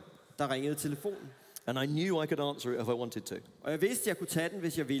telephone rang. der ringede telefonen. And I knew I could answer it if I wanted to. Og jeg vidste, at jeg kunne tage den,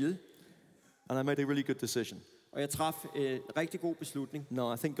 hvis jeg ville. And I made a really good decision. Og jeg traf en rigtig god beslutning.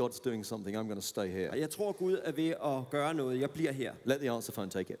 No, I think God's doing something. I'm going to stay here. Og jeg tror, Gud er ved at gøre noget. Jeg bliver her. Let the answer phone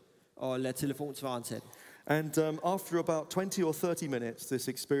take it. Og lad telefonsvaren tage den. And after about 20 or 30 minutes, this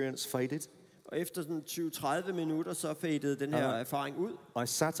experience faded. Og efter sådan 20-30 minutter, så fadede den her erfaring ud. I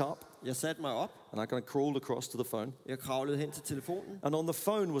sat up Jeg satte mig op. and I kind of crawled across to the phone. Jeg kravlede hen til telefonen. And on the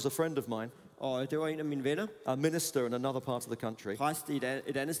phone was a friend of mine, Og det var en af mine venner. a minister in another part of the country. Præst i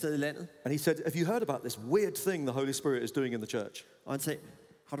et andet sted i landet. And he said, have you heard about this weird thing the Holy Spirit is doing in the church? Og han sagde,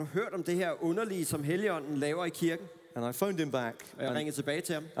 har du hørt om det her underlige, som Helligånden laver i kirken? And I phoned him back. Og jeg ringede tilbage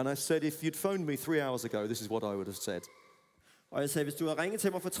til ham. And I said, if you'd phoned me 3 hours ago, this is what I would have said. Og jeg sagde, hvis du havde ringet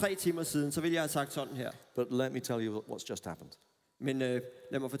til mig for 3 timer siden, så ville jeg have sagt sådan her. But let me tell you what's just happened. Men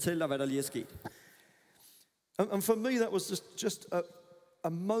lad mig fortælle dig, hvad der lige er sket. And for me, that was just a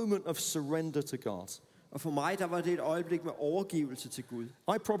moment of surrender to God. Og for mig, der var det et øjeblik med overgivelse til Gud.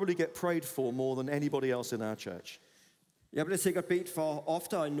 I probably get prayed for more than anybody else in our church. Jeg blev sikkert bedt for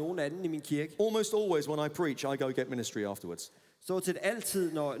oftere end nogen anden i min kirke. Almost always when I preach, I go get ministry afterwards. Stort set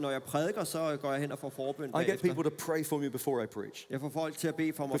altid, når jeg prædiker, så går jeg hen og får forbøn I get bagefter. people to pray for me before I preach. Jeg får folk til at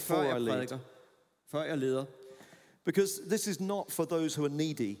bede for mig, Before før I jeg lead. prædiker. Før jeg leder. Because this is not for those who are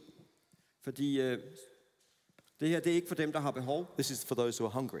needy. Fordi det her, det er ikke for dem, der har behov. This is for those who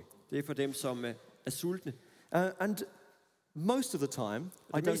are hungry. Det er for dem, som er sultne. And most of the time,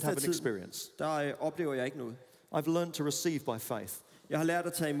 I don't have an experience. Der oplever jeg ikke noget. I've learned to receive by faith. Jeg har lært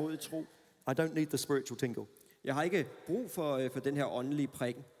at tage imod i tro. I don't need the spiritual tingle. Jeg har ikke brug for den her åndelige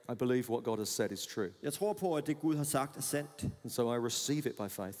prikken. I believe what God has said is true. Jeg tror på, at det Gud har sagt er sandt. And so I receive it by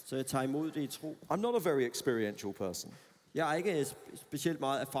faith. Så jeg tager imod det i tro. I'm not a very experiential person. Jeg er ikke specielt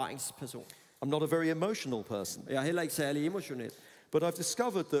meget erfaringsperson. I'm not a very emotional person. Jeg er heller ikke særlig emotionel. But I've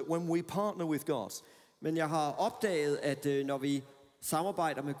discovered that when we partner with God, Men jeg har opdaget, at når vi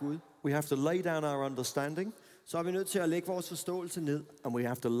samarbejder med Gud, we have to lay down our understanding så er vi nødt til at lægge vores forståelse ned. and we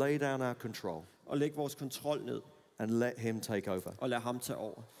have to lay down our control Og lægge vores kontrol ned. and let Him take over. Og lade ham tage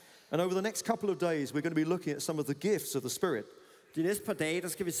over. And over the next couple of days, we're going to be looking at some of the gifts of the Spirit. De næste par dage, der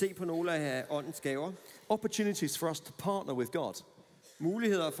skal vi se på nogle af åndens gaver. Opportunities for us to partner with God.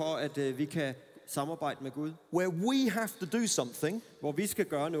 Muligheder for, at vi kan samarbejde med Gud. Where we have to do something Hvor vi skal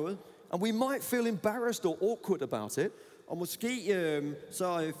gøre noget. and we might feel embarrassed or awkward about it. Og måske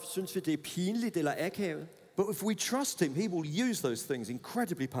så synes vi, det er pinligt eller akavet. But if we trust Him, He will use those things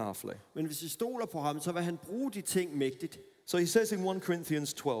incredibly powerfully. Men hvis vi stoler på ham, så vil han bruge de ting mægtigt. So he says in 1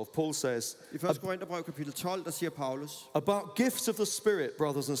 Corinthians 12, Paul says, I 1. Korintherbrev kapitel 12, der siger Paulus, about gifts of the Spirit,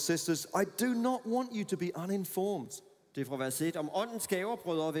 brothers and sisters, I do not want you to be uninformed. det er fra vers 1, om åndens gaver,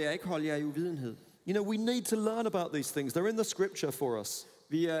 brødre, vil jeg ikke holde jer i uvidenhed. You know, we need to learn about these things. They're in the scripture for us.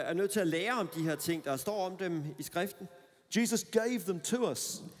 Vi er nødt til at lære om de her ting, der står om dem i skriften. Jesus gave them to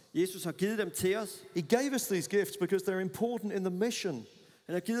us. Jesus har givet dem til os. He gave us these gifts because they're important in the mission.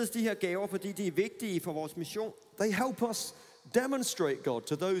 Han har givet os de her gaver, fordi de er vigtige for vores mission. They help us demonstrate God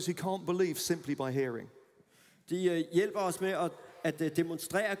to those who can't believe simply by hearing. De hjælper os med at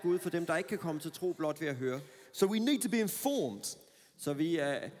demonstrere Gud for dem, der ikke kan komme til tro blot ved at høre. So we need to be informed, Så vi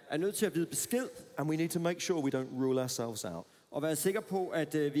er nødt til at vide besked and we need to make sure we don't rule ourselves out. og være sikre på,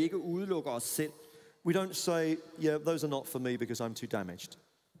 at vi ikke udelukker os selv. We don't say, yeah, those are not for me because I'm too damaged.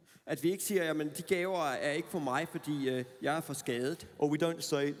 At vi ikke siger, jamen de gaver er ikke for mig, fordi jeg er for skadet. Or we don't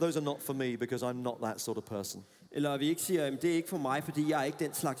say, those are not for me because I'm not that sort of person. Eller vi ikke siger, jamen det er ikke for mig, fordi jeg er ikke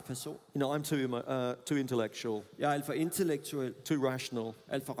den slags person. You know, I'm too intellectual, Jeg er alt for intellektuel, too rational,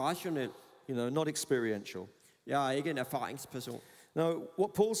 alt for rationel. you know, not experiential. Jeg er ikke en erfaringsperson. No,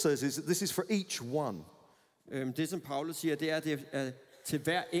 what Paul says is that this is for each one. Det som Paulus siger, det er til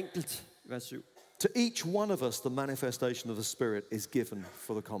hver enkelt, vers 7. To each one of us, the manifestation of the Spirit is given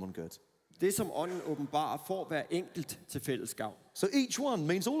for the common good. Det som ånden åbenbarer, får hver enkelt til fællesskab. So each one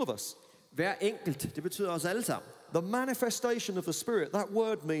means all of us. Hver enkelt, det betyder os alle sammen. The manifestation of the Spirit, that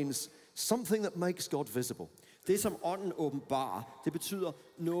word means something that makes God visible. Det, som ånden åbenbarer, det betyder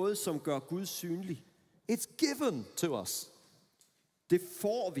noget, som gør Gud synlig. It's given to us. Det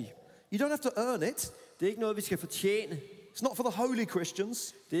får vi. You don't have to earn it. Det er ikke noget, vi skal fortjene. It's not for the holy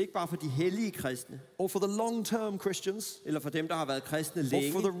Christians Det er ikke bare for de hellige kristne, or for the long-term Christians eller for dem, der har været kristne or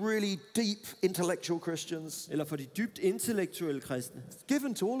længe, for the really deep intellectual Christians. eller for de dybt intellektuelle kristne. It's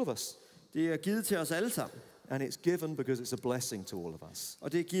given to all of us. Det er givet til os alle sammen. And it's given because it's a blessing to all of us.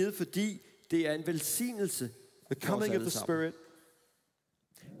 Og det er givet, fordi det er en velsignelse The for os coming of alle the sammen. Spirit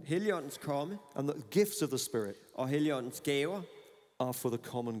Helligåndens komme and the gifts of the Spirit og Helligåndens gaver are for the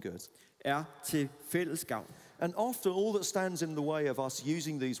common good. er til fælles gavn. And often all that stands in the way of us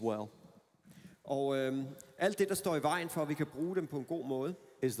using these well Og alt det, der står i vejen for, at vi kan bruge dem på en god måde,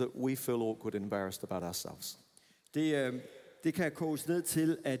 is that we feel awkward and embarrassed about ourselves. det kan koges ned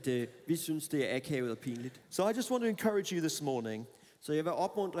til, at vi synes, det er akavet og pinligt. So I just want to encourage you this morning Så jeg vil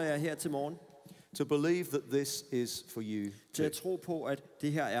opmuntre jer her til morgen to believe that this is for you. til at tro på, at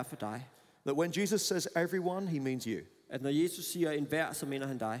det her er for dig. That when Jesus says everyone, he means you. At når Jesus siger enhver, så mener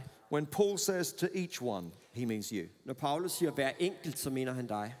han dig. When Paul says to each one, he means you. Når Paulus siger hver enkelt, så mener han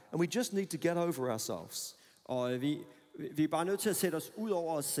dig. And we just need to get over ourselves Og vi er bare nødt til at sætte os ud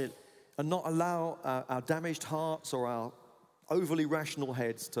over os selv. and not allow our damaged hearts or our overly rational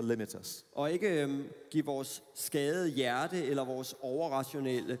heads to limit us. Og ikke give vores skadede hjerte eller vores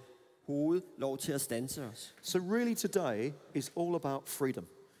overrationelle hoved lov til at standse os. So really today is all about freedom.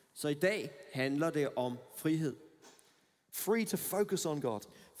 Så i dag handler det om frihed. Free to focus on God.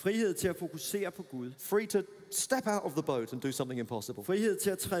 Frihed til at fokusere på Gud. Free to step out of the boat and do something impossible. Frihed til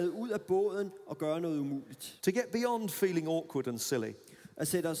at træde ud af båden og gøre noget umuligt. To get beyond feeling awkward and silly At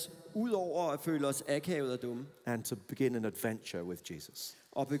sætte os ud over at føle os akavet og dumme. and to begin an adventure with Jesus.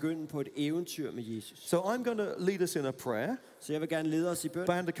 Og begynde på et eventyr med Jesus. So I'm going to lead us in a prayer. Så jeg vil gerne lede os i bøn.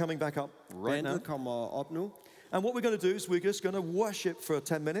 Band are coming back up right now. Bandet kommer op nu. And what we're going to do is we're just going to worship for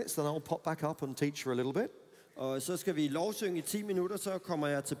 10 minutes, then I'll pop back up and teach for a little bit. Og så skal vi lovsynge i 10 minutter, så kommer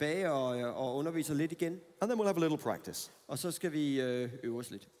jeg tilbage og underviser lidt igen. And then we'll have a little practice. Og så skal vi øve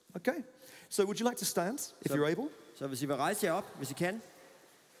os lidt. Okay? So would you like to stand, if you're able? Så hvis I vil rejse jer op, hvis I kan.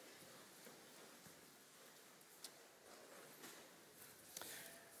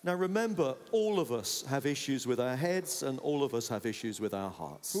 Now remember, all of us have issues with our heads and all of us have issues with our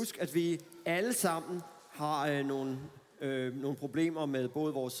hearts. Husk, at vi alle sammen har nogle problemer med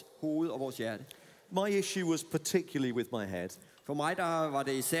både vores hoved og vores hjerte. My issue was particularly with my head, For mig der var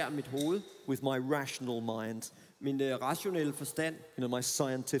det især mit hoved, with my rational mind, min rationelle forstand, my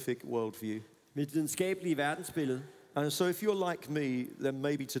scientific worldview. mit videnskabelige verdensbillede. And so if you're like me, then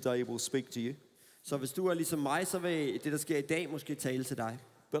maybe today will speak to you. Så hvis du er ligesom mig, så vil det, der sker i dag, måske tale til dig.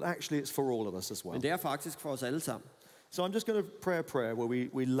 But actually it's for all of us as well. Men det er faktisk for os alle sammen. So I'm just going to pray a prayer where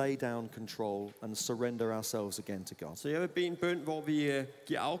we lay down control and surrender ourselves again to God. Så jeg vil bede en bøn, hvor vi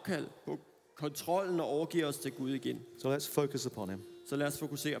giver afkald på kontrollen og overgiver os til Gud igen. So let's focus upon him. Så lad os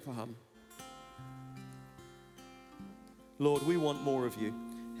fokusere på ham. Lord, we want more of you.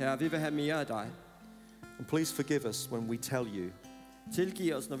 Herre, vi vil have mere af dig. And please forgive us when we tell you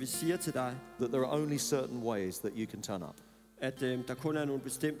Tilgiv os, når vi siger til dig, that there are only certain ways that you can turn up. at der kun er nogle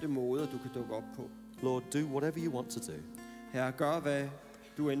bestemte måder, du kan dukke op på. Lord, do whatever you want to do. Herre, gør hvad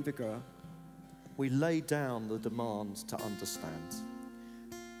du end vil gøre. We lay down the demands to understand.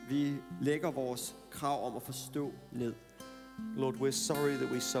 Vi lægger vores krav om at forstå ned. Lord, we're sorry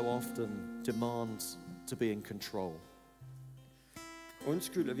that we so often demand to be in control.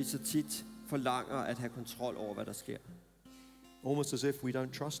 Undskyld, at vi så tit forlanger at have kontrol over, hvad der sker. Almost as if we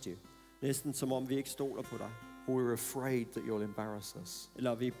don't trust you. Næsten som om vi ikke stoler på dig. Or we're afraid that you'll embarrass us.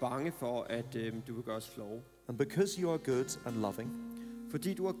 Eller vi er bange for, at du vil gøre os flove. And because you are good and loving,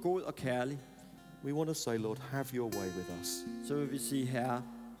 Fordi du er god og kærlig, we want to say, Lord, have your way with us. så vil vi sige, Herre,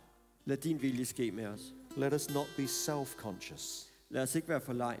 lad din vilje ske med os. Let us not be self-conscious, Lad os ikke være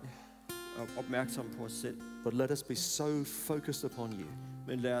forlegne og opmærksomme på os selv, but let us be so focused upon you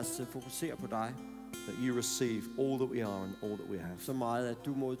men lad os fokusere på dig that you receive all that we are and all that we have. så meget, at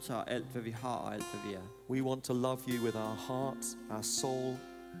du modtager alt, hvad vi har og alt, hvad vi er. We want to love you with our heart, our soul,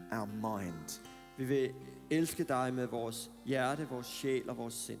 our mind, Vi vil elske dig med vores hjerte, vores sjæl og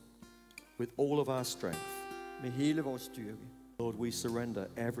vores sind. with all of our strength. Med hele vores styrke. Lord, we surrender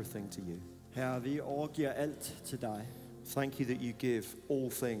everything to you. Herre, vi overgiver alt til dig. Thank you that you give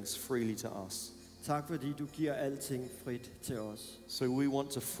all things freely to us. Tak fordi du giver alting frit til os. So we want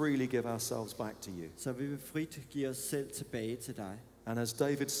to freely give ourselves back to you. Så vi vil frit give os selv tilbage til dig. And as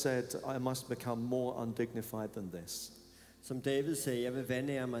David said, I must become more undignified than this. Som David sagde, jeg vil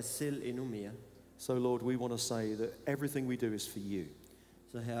vandære mig selv endnu mere. So Lord, we want to say that everything we do is for you.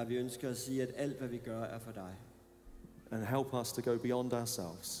 Så Herre, vi ønsker at sige, at alt hvad vi gør er for dig. And help us to go beyond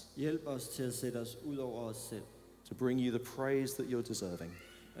ourselves, Hjælp os til at sætte os ud over os selv. to bring you the praise that you're deserving,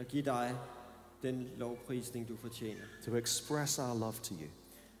 Og give dig den lovprisning, du fortjener. to express our love to you,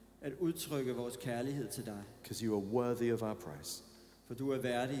 At udtrykke vores kærlighed til dig. because you are worthy of our praise. For du er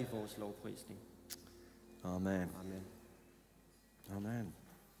værdig i vores lovprisning. Amen. Amen. Amen.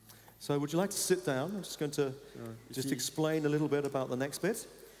 So would you like to sit down? I'm just going to just explain a little bit about the next bit.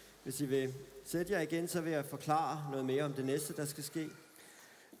 Hvis I vil sætte jer igen, så vil jeg forklare noget mere om det næste, der skal ske.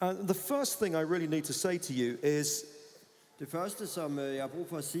 The first thing I really need to say to you is Det første, som jeg har brug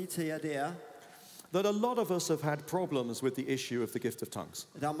for at sige til jer, det er, that a lot of us have had problems with the issue of the gift of tongues.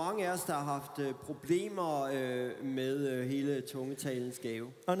 at der er mange af os, der har haft problemer med hele tungetalens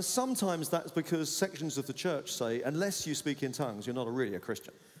gave. And sometimes that's because sections of the church say, unless you speak in tongues, you're not really a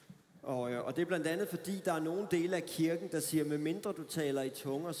Christian. Og det er blandt andet, fordi der er nogle dele af kirken, der siger, med mindre du taler i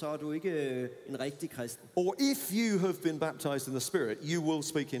tunger, så er du ikke en rigtig kristen. Or if you have been baptized in the Spirit, you will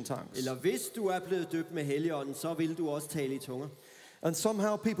speak in tongues. Eller hvis du er blevet døbt med Helligånden, så vil du også tale i tunger. And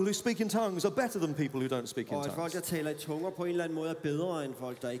somehow people who speak in tongues are better than people who don't speak in Og at folk, tongues. der taler i tunger, på en eller anden måde er bedre end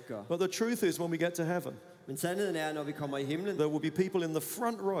folk, der ikke gør. But the truth is, when we get to heaven, Men sandheden er, at når vi kommer i himlen, there will be people in the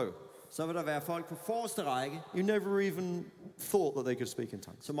front row så vil der være folk på forreste række, who never even thought that they could speak in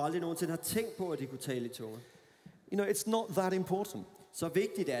tongues. som aldrig nogensinde har tænkt på, at de kunne tale i tunger. You know, it's not that important. Så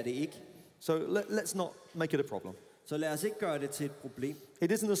vigtigt er det ikke. So let's not make it a problem. Så lad os ikke gøre det til et problem.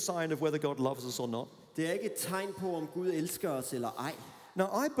 It isn't a sign of whether God loves us or not. Det er ikke et tegn på, om Gud elsker os eller ej. Now,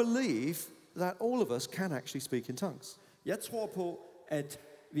 I believe that all of us can actually speak in tongues. Jeg tror på, at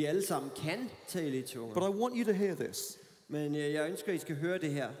vi alle sammen kan tale i tunger. But I want you to hear this. Men jeg ønsker, at I skal høre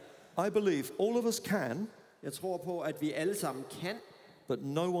det her. I believe all of us can, Jeg tror på, at vi alle sammen kan, but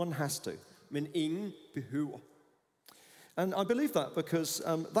no one has to. men ingen behøver. And I believe that because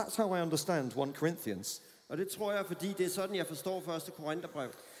that's how I understand 1 Corinthians. Og det tror jeg, fordi det er sådan, jeg forstår 1. Korintherbrev.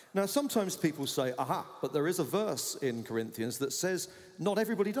 Now, sometimes people say, aha, but there is a verse in Corinthians that says not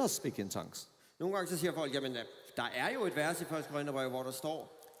everybody does speak in tongues. Nogle gange så siger folk, jamen der er jo et vers i 1. Korintherbrev, hvor der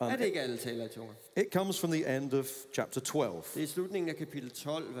står, at det ikke alle taler i tunger. It comes from the end of chapter 12. Det er i slutningen af kapitel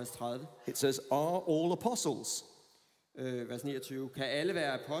 12, vers 30. It says, are all apostles? Vers 29. Kan alle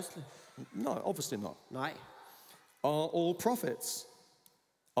være apostle? No, obviously not. Nej. Are all prophets?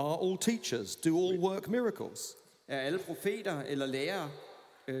 Are all teachers? Do all work miracles? Er alle profeter eller lærere?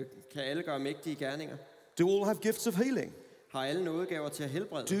 Kan alle gøre mægtige gerninger? Do all have gifts of healing? Har alle nådegaver til at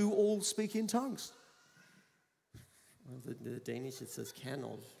helbrede? Do all speak in tongues? Well, the Danish, it says can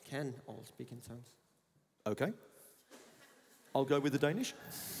all speak in tongues. Okay. I'll go with the Danish.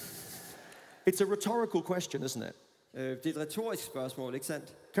 It's a rhetorical question, isn't it? Det er et retorisk spørgsmål, ikke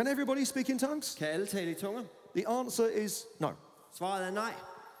sandt? Can everybody speak in tongues? Kan alle tale i tunger? The answer is no. Svaret er nej.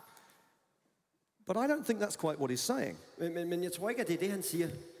 But I don't think that's quite what he's saying. Men jeg tror ikke, at det er det, han siger.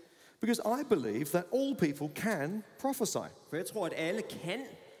 Because I believe that all people can prophesy. For jeg tror, at alle kan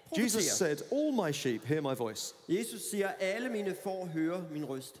Jesus profetere. said, all my sheep hear my voice. Jesus siger, at alle mine får høre min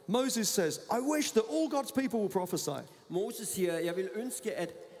røst. Moses says, I wish that all God's people will prophesy. Moses siger, jeg vil ønske,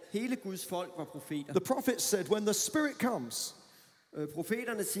 at hele Guds folk var profeter. The prophet said, when the Spirit comes,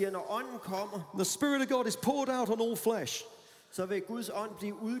 Profeterne siger, når ånden kommer, the Spirit of God is poured out on all flesh. så vil Guds ånd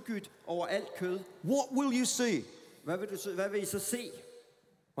blive udgydt over alt kød. What will you see? Hvad vil I så se?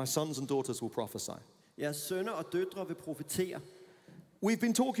 My sons and daughters will prophesy. Jeres sønner og døtre vil profetere. We've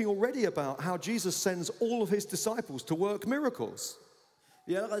been talking already about how Jesus sends all of his disciples to work miracles.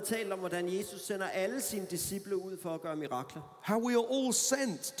 Vi har allerede talt om, hvordan Jesus sender alle sine disciple ud for at gøre mirakler. How we are all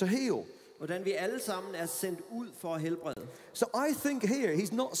sent to heal. Hvordan vi alle sammen er sendt ud for at helbrede. So I think here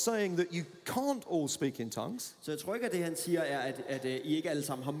he's not saying that you can't all speak in tongues. Så jeg tror ikke, at det han siger er, at I ikke alle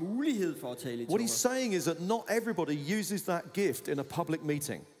sammen har mulighed for at tale i What he's tunger. saying is that not everybody uses that gift in a public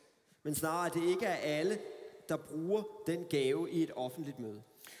meeting. Men snarere, at det ikke er alle, der bruger den gave i et offentligt møde.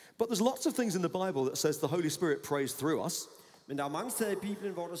 But there's lots of things in the Bible that says the Holy Spirit prays through us. Men der er mange steder i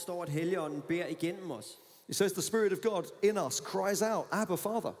Bibelen, hvor der står, at Helligånden beder igennem os. It says the Spirit of God in us cries out, Abba,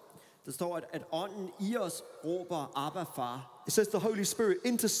 Father. Der står, at ånden i os råber, Abba, far. It says the Holy Spirit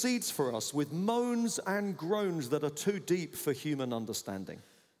intercedes for us with moans and groans that are too deep for human understanding.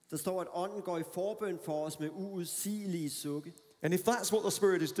 Der står, at ånden går i forbøn for os med uudsigelige sukke. And if that's what the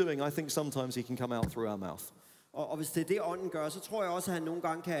Spirit is doing, I think sometimes he can come out through our mouth. Og hvis det er det, ånden gør, så tror jeg også, at han nogle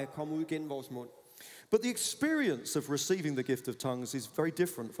gange kan komme ud gennem vores mund. But the experience of receiving the gift of tongues is very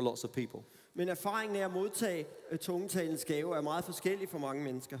different for lots of people. Men erfaringen af at modtage tungetalens gave er meget forskellig for mange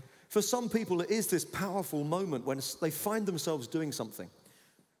mennesker. For some people, it is this powerful moment when they find themselves doing something.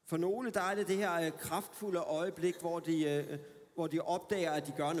 For nogle der er det her kraftfulde øjeblik, hvor de opdager, at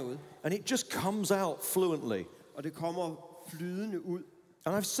de gør noget. And it just comes out fluently. Og det kommer flydende ud.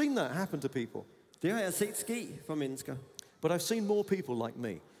 And I've seen that happen to people. Det har jeg set ske for mennesker. But I've seen more people like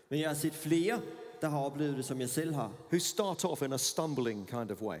me Men jeg har set flere, der har oplevet det, som jeg selv har. who start off in a stumbling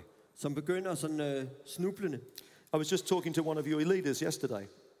kind of way. Som begynder sådan snublende. I was just talking to one of your leaders yesterday,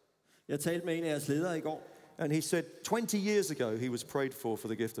 Jeg talte med en af jeres ledere i går, and he said 20 years ago he was prayed for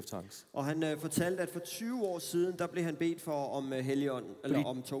the gift of tongues. og han fortalte, at for 20 år siden, der blev han bedt for om Helligånden, But eller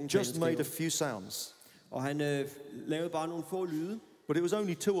om he tungetalens just made a gave. few sounds. Og han lavede bare nogle få lyde. But it was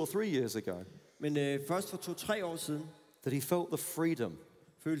only 2 or 3 years ago Men først for 2-3 år siden, that he felt the freedom,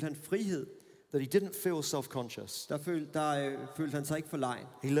 følte han frihed. that he didn't feel self-conscious. Der følte han sig ikke for legen.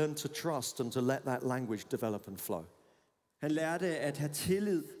 He learned to trust and to let that language develop and flow. Han lærte at have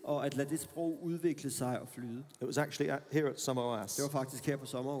tillid og at lade det sprog udvikle sig og flyde. It was actually here at Summer Det Oasis. var faktisk her på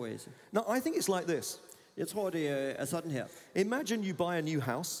sommeroase. Now, I think it's like this. Jeg tror, det er sådan her. Imagine you buy a new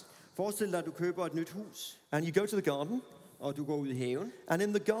house, Forestil dig, at du køber et nyt hus, and you go to the garden, og du går ud i haven, and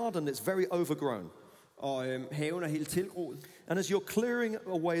in the garden it's very overgrown. og haven er helt tilgroet. And as you're clearing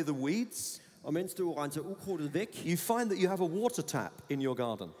away the weeds, Og mens du renser ukrudtet væk, you find that you have a water tap in your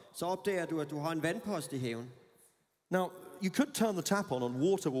garden. så opdager du, at du har en vandpost i haven. Now, you could turn the tap on and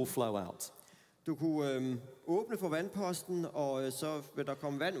water will flow out. Du kunne åbne for vandposten, og så vil der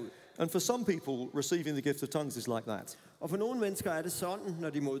komme vand ud. And for some people, receiving the gift of tongues is like that. Og for nogle mennesker er det sådan, når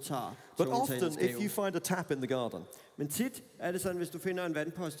de modtager But tungetalens often, if gave. you find a tap in the garden, Men tit er det sådan, hvis du finder en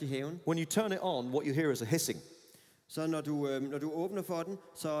vandpost i haven, when you turn it on, what you hear is a hissing, så når du åbner for den,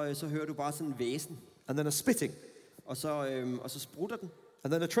 så hører du bare sådan en væsen. and then a spitting, Og så sprutter den,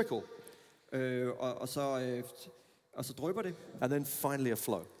 and then a trickle, og så drypper det, and then finally a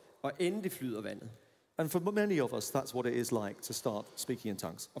flow. og endelig flyder vandet. And for many of us, that's what it is like to start speaking in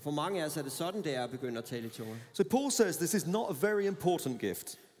tongues. Og for mange af os er det sådan, det er at begynde at tale i tunger. So Paul says this is not a very important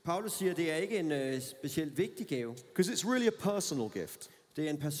gift, Paulus siger, at det er ikke en specielt vigtig gave. because it's really a personal gift. Det er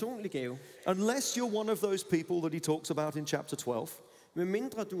en personlig gave. Unless you're one of those people that he talks about in chapter 12, Men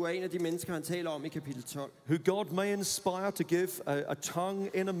mindre du er en af de mennesker, han taler om i kapitel 12, who God may inspire to give a tongue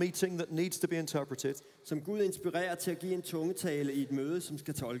in a meeting that needs to be interpreted, som Gud inspirerer til at give en tungetale i et møde, som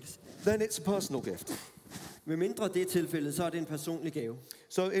skal tolkes. then it's a personal gift. Med mindre det er tilfældet, så er det en personlig gave.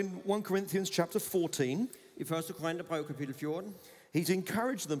 So in 1 Corinthians chapter 14, I 1. Korintherbrev kapitel 14, he's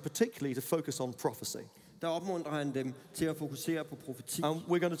encouraged them particularly to focus on prophecy. der opmuntrer han dem til at fokusere på profeti. And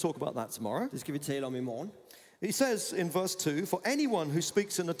we're going to talk about that tomorrow. Det skal vi tale om i morgen. He says in verse 2, for anyone who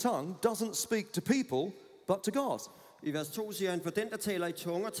speaks in a tongue doesn't speak to people, but to God. I vers 2 siger han, for den, der taler i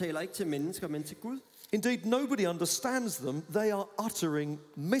tunger, taler ikke til mennesker, men til Gud. Indeed, nobody understands them. They are uttering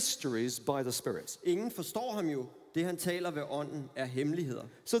mysteries by the Spirit. Ingen forstår ham jo. Det, han taler ved ånden, er hemmeligheder.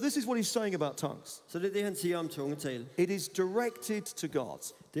 So this is what he's saying about tongues. Så det er det, han siger om tungetale. It is directed to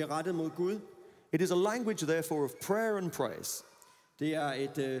God. Det er rettet mod Gud. It is a language, therefore, of prayer and praise. Det er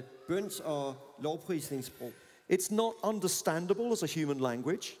et bøns- og lovprisningssprog. It's not understandable as a human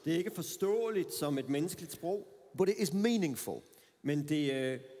language, Det er ikke forståeligt som et menneskeligt sprog, but it is meaningful.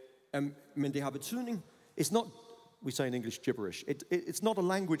 men det har betydning. It's not, we say in English, gibberish. It's not a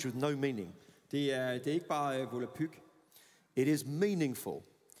language with no meaning. Det er ikke bare volapyk. It is meaningful.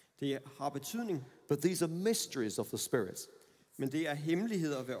 Det har betydning, But these are mysteries of the Spirit. men det er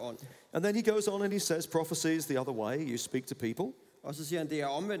hemmeligheder ved ånd. And then he goes on and he says, prophecy is the other way. You speak to people. Og så siger han, det er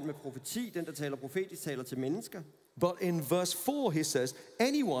omvendt med profeti. Den, der taler profetisk, taler til mennesker. But in verse 4, he says,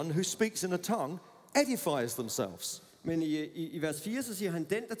 anyone who speaks in a tongue edifies themselves. Men i vers 4, så siger han,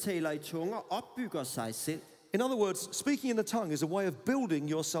 den, der taler i tunger, opbygger sig selv. In other words, speaking in a tongue is a way of building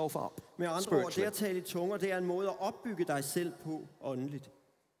yourself up Med andre ord, det spiritually. at tale i tunger, det er en måde at opbygge dig selv på åndeligt.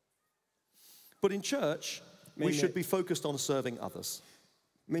 But in church, we Men, should be focused on serving others.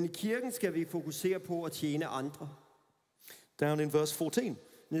 Men i kirken skal vi fokusere på at tjene andre. Down in verse 14,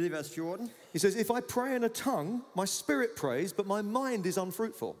 Nede i vers 14, he says, if I pray in a tongue, my spirit prays, but my mind is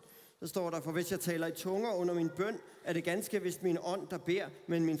unfruitful. så står der, for hvis jeg taler i tunger under min bøn, er det ganske vist min ånd, der beder,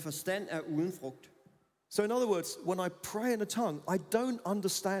 men min forstand er uden frugt. So in other words, when I pray in a tongue, I don't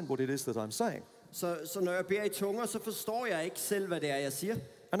understand what it is that I'm saying. Så når jeg beder i tunger, så forstår jeg ikke selv, hvad det er, jeg siger.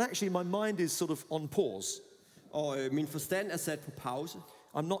 And actually, my mind is sort of on pause. Og min forstand er sat på pause.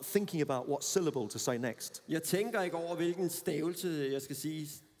 I'm not thinking about what syllable to say next. Jeg tænker ikke over, hvilken stavelse jeg skal sige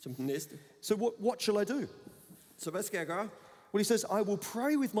som den næste. So what shall I do? Så hvad skal jeg gøre? Well, he says, I will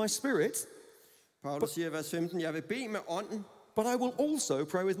pray with my spirit, Paulus siger i vers 15, jeg vil bede med ånden, but I will also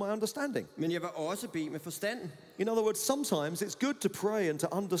pray with my understanding. men jeg vil også bede med forstanden. In other words, sometimes it's good to pray and to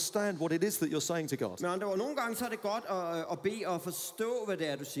understand what it is that you're saying to God. Med andre ord, nogle gange så er det godt at bede og forstå, hvad det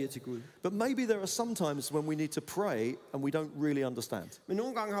er, du siger til Gud. But maybe there are some times when we need to pray and we don't really understand. Men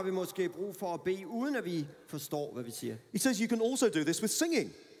nogle gange har vi måske brug for at bede, uden at vi forstår, hvad vi siger. He says you can also do this with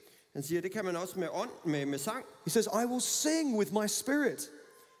singing. Han siger, det kan man også med med sang. He says, I will sing with my spirit,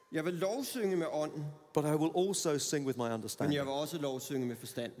 Jeg vil lovsynge med ånden, but I will also sing with my men understanding. jeg vil også lovsynge med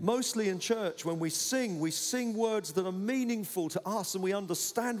forstand. Mostly in church, when we sing words that are meaningful to us and we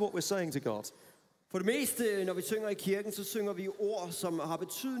understand what we're saying to God. For det meste, når vi synger i kirken, så synger vi ord, som har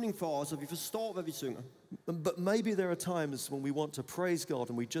betydning for os, og vi forstår, hvad vi synger. But maybe there are times when we want to praise God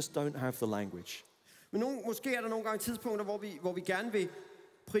and we just don't have the language. Men måske er der nogle gange tidspunkter, hvor vi gerne vil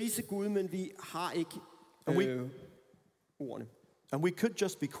prise Gud, men vi har ikke ordene. And we could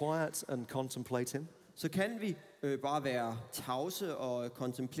just be quiet and contemplate Him. Så kan vi bare være tavse og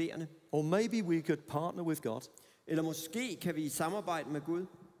kontemplerende. Or maybe we could partner with God, Eller måske kan vi samarbejde med Gud,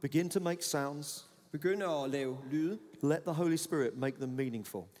 begin to make sounds, begynde at lave lyde, let the Holy Spirit make them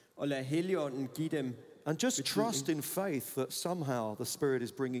meaningful. og lade Helligånden give dem, And just trust in faith that somehow the Spirit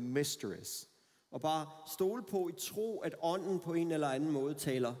is bringing mysteries. og bare stole på i tro, at ånden på en eller anden måde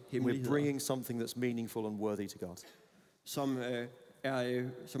taler We're hemmeligheder, bringing something that's meaningful and worthy to God.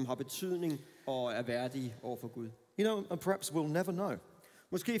 som har betydning og er værdige over for Gud. You know, and perhaps we'll never know,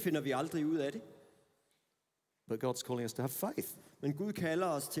 Måske finder vi aldrig ud af det, but God's calling us to have faith. men Gud kalder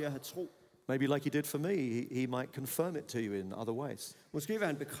os til at have tro. Maybe like He did for me, He might confirm it to you in other ways. Måske vil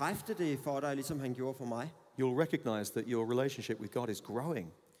han bekræfte det for dig, ligesom han gjorde for mig. You'll recognize that your relationship with God is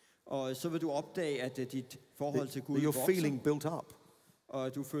growing, Og så vil du opdage, at dit forhold til Gud that you're vokser, feeling built up, og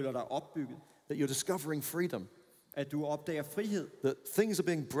at du føler dig opbygget. that you're discovering freedom, At du opdager frihed. that things are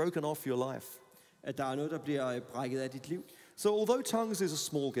being broken off your life. At der er noget, der bliver brækket af dit liv. So although tongues is a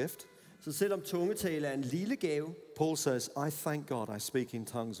small gift, Så selvom tungetale er en lille gave, Paul says, I thank God I speak in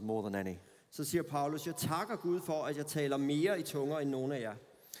tongues more than any. så siger Paulus, jeg takker Gud for, at jeg taler mere i tunger end nogen af jer.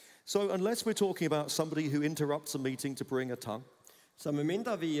 So unless we're talking about somebody who interrupts a meeting to bring a tongue, Så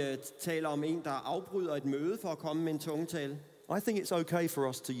medmindre vi taler om en, der afbryder et møde for at komme med en tungetale, I think it's okay for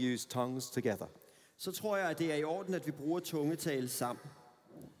us to use tongues together. så tror jeg, at det er i orden, at vi bruger tungetale sammen.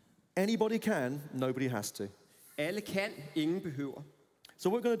 Anybody can, nobody has to. Alle kan, ingen behøver. So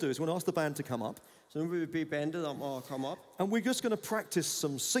what we're going to do is we're going to ask the band to come up, Så nu vil vi bede bandet om at komme op, and we're just going to practice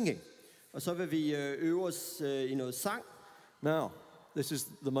some singing. og så vil vi øve os i noget sang. Now, this is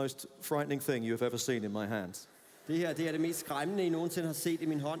the most frightening thing you have ever seen in my hands, Det her det er det mest skræmmende, I nogensinde har set i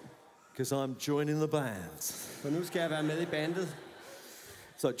min hånd. because I'm joining the band. For nu skal jeg være med i bandet,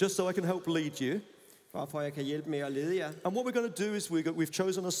 So just so I can help lead you. bare for at jeg kan hjælpe med at lede jer. And what we're going to do is we've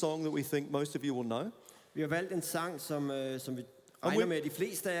chosen a song that we think most of you will know. Vi har valgt en sang, som vi regner med, at de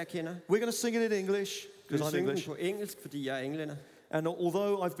fleste af jer kender. We're going to sing it in English, Vi because I'm synger den English. på engelsk, fordi jeg er englænder. And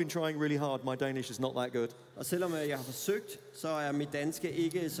although I've been trying really hard, my Danish is not that good. Og selvom jeg har forsøgt, så er mit danske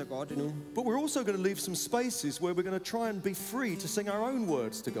ikke så godt endnu. But we're also going to leave some spaces where we're going to try and be free to sing our own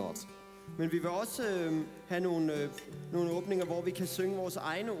words to God. Men vi vil også have nogle åbninger, hvor vi kan synge vores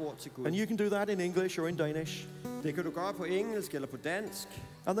egne ord til Gud. And you can do that in English or in Danish. Det kan du gøre på engelsk eller på dansk.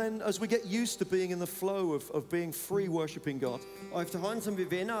 And then as we get used to being in the flow of being free worshiping God, Og efterhånden som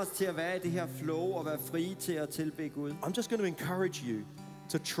vi vender os til at være i det her flow og være frie til at tilbede Gud, I'm just going to encourage you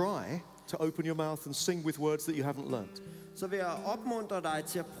to try to open your mouth and sing with words that you haven't learnt. så vil jeg opmuntre dig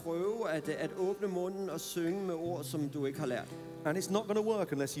til at prøve at åbne munden og synge med ord, som du ikke har lært. And it's not going to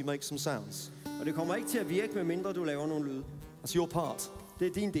work unless you make some sounds. Og det kommer ikke til at virke, medmindre du laver nogle lyde. That's your part. Det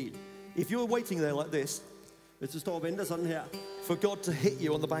er din del. If you're waiting there like this Hvis du står og venter sådan her, for God to hit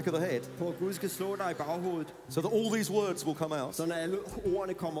you on the back of the head på at Gud skal slå dig i baghovedet, so that all these words will come out, så når alle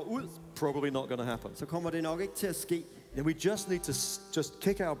ordene kommer ud, probably not going to happen. så kommer det nok ikke til at ske. Then we just need to just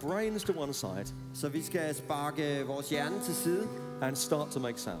kick our brains to one side Så vi skal sparke vores hjerne til side and start to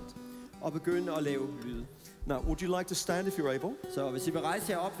make sound. og begynde at lave lyde. Now, would you like to stand if you're able? Så hvis I vil rejse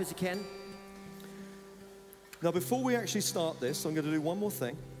jer op, hvis I kan. Now, before we actually start this, I'm going to do one more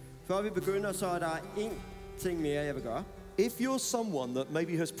thing. Før vi begynder, så er der én ting mere, jeg vil gøre. If you're someone that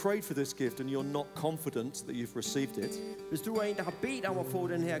maybe has prayed for this gift and you're not confident that you've received it, Hvis du er en, der har bedt om at få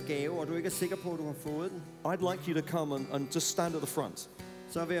den her gave, og du ikke er sikker på, at du har fået den, I'd like you to come and just stand at the front.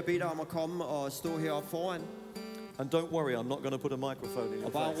 så vil jeg bede dig om at komme og stå heroppe foran. And don't worry, I'm not going to put a microphone in your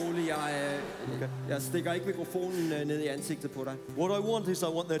Og bare face. rolig, jeg stikker ikke mikrofonen ned i ansigtet på dig. What I want is I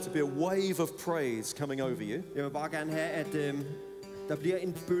want there to be a wave of praise coming over you. Jeg vil bare gerne have, Der bliver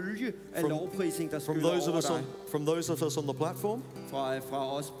en bølge af lovprisning, der skyller over dig. From those of us on the platform,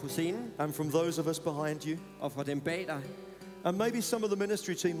 fra os på scenen, and from those of us behind you. og fra dem bag dig. And maybe some of the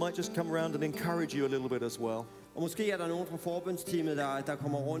ministry team might just come around and encourage you a little bit as well. Og måske er der nogen fra forbundsteamet, der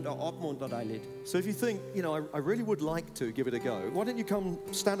kommer rundt og opmuntrer dig lidt. So if you think, you know, I really would like to give it a go, why don't you come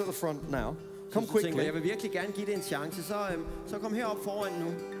stand at the front now? Come Så tænker quickly. jeg vil virkelig gerne give det en chance, så kom herop foran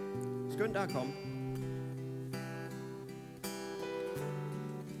nu. Skynd dig at komme.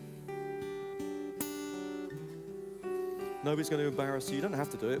 Nobody's going to embarrass you. You don't have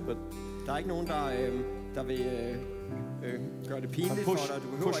to do it, but Der er ikke nogen, der vil gøre det pinligt and for dig. Du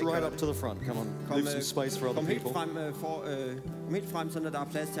behøver push ikke right gøre up det. to the front. Come on, leave some space for other Kom helt people. kom helt frem, så der er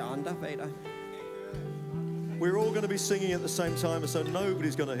plads til andre bag dig. We're all going to be singing at the same time, so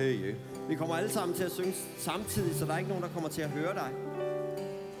nobody's going to hear you. Vi kommer alle sammen til at synge samtidig, så der er ikke nogen, der kommer til at høre dig.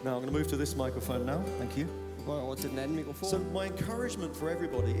 Now I'm going to move to this microphone now. Thank you. Nu går jeg over til den anden mikrofon. So my encouragement for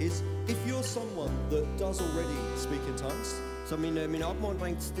everybody is, if you're someone that does already speak in tongues, Så min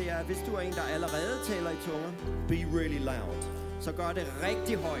opmuntring, det er, hvis du er en, der allerede taler i tunger, be really loud. så gør det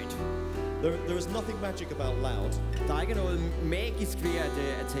rigtig højt. There is nothing magic about loud, Der er ikke noget magisk ved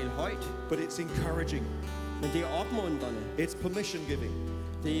at tale højt, but it's encouraging. men det er opmuntrende. It's permission giving.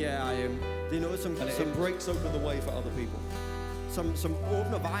 Det er noget, And it breaks open the way for other people. som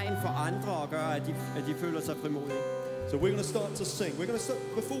åbner vejen for andre og gør, at de føler sig frimodige. So we're going to start to sing. We're going to start,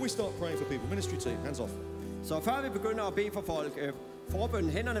 before we start praying for people, ministry team, hands off. Så før vi begynder at bede for folk,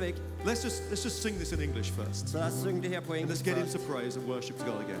 forbønnen, hænderne væk, Let's just sing this in English first. så lad os synge det her på And engelsk let's get først, into praise and worship to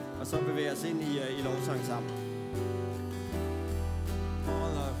God again. og så bevæge os ind i lovsang sammen. More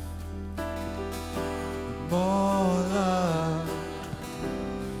love. More love.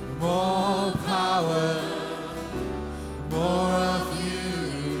 More power. More of you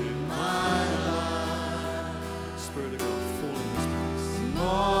in my life. Spirit of God, fall in this place.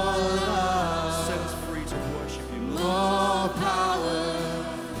 More love. Set us free to worship you, Lord. More power.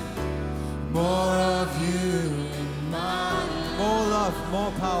 More of you in my life. More love,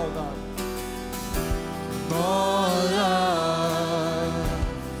 more power, God. More love.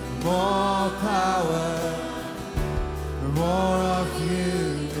 More power. More of you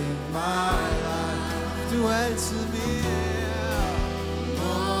in my life. Du er altid mere.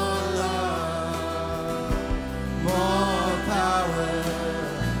 More love. More power.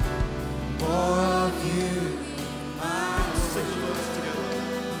 More of you in my life. Sing the words together.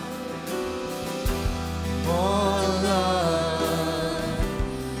 More love.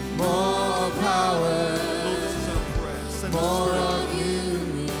 More power. Lord, this is our prayer. Send us More free. of you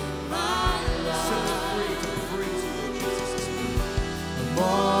in my life. Set us free to praise you, Lord Jesus.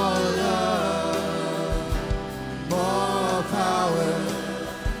 More love, more power,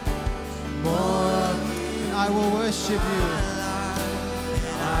 more of you. I will worship you.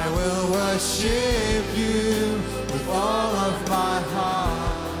 I will worship you with all of my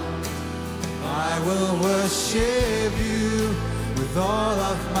heart. I will worship you with all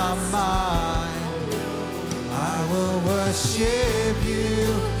of my mind. I will worship you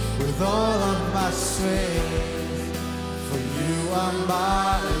with all of my strength. For you are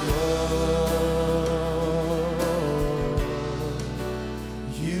my Lord.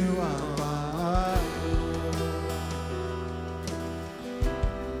 You are my Lord.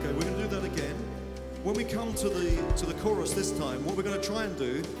 Okay, we're going to do that again. When we come to the chorus this time, what we're going to try and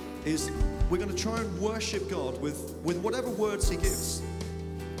do is we're going to try and worship God with whatever words He gives.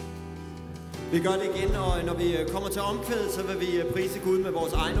 Vi gør det igen, og når vi kommer til omkvædet, så vil vi prise Gud med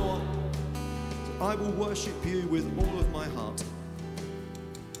vores egne ord. I will worship you with all of my heart.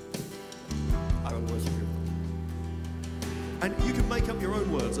 I will worship you. And you can make up your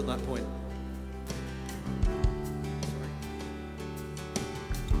own words at that point.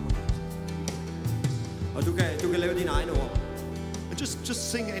 Og du kan lave dine egne ord. And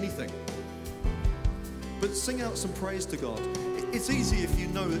just sing anything. But sing out some praise to God. It's easy if you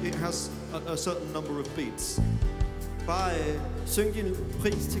know that it has a certain number of beats. Bare syng din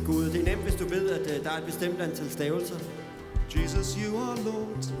pris til Gud. Det er nemt, hvis du ved, at der er et bestemt antal stavelser. Jesus, you are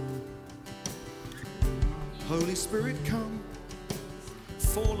Lord. Holy Spirit, come.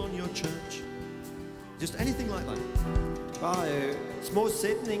 Fall on your church. Just anything like that. Bare små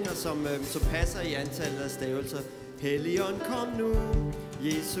sætninger, som passer i antallet af stavelser. Helligånden, kom nu.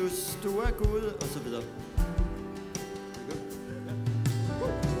 Jesus, du er Gud, og så videre.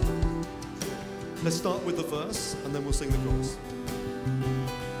 Let's start with the verse, and then we'll sing the chorus.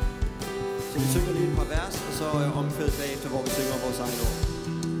 Så vi synger lige et par vers, og så omkvædet bagefter, hvor vi synger vores egne ord.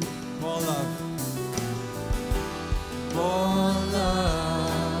 More love. More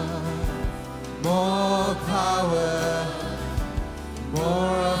love. More power.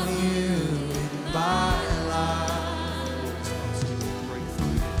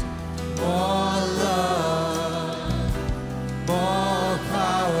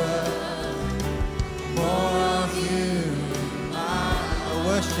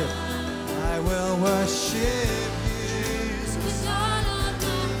 worship. I will worship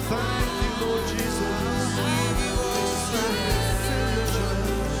Thank you, Lord Jesus.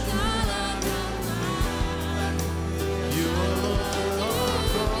 You are Lord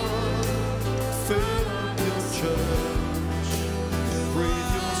God. Fill up your church.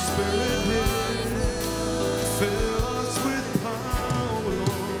 Breathe your spirit in. Fill us with power,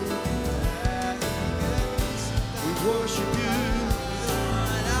 Lord. We worship you.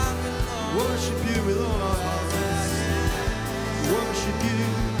 Worship you with all our hearts. Worship you.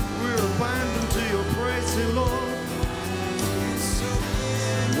 We're abandoned to your praise, Lord.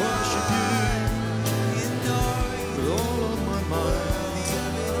 Worship you with all of my mind.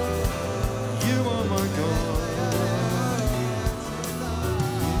 You are my God.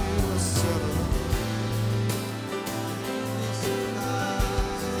 You are son.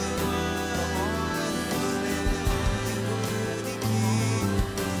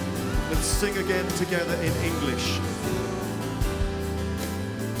 Let's sing again together in English.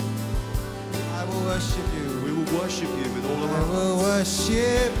 I will worship you. We will worship you with all of I our will hearts.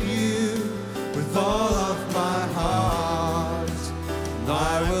 worship you with all of my heart.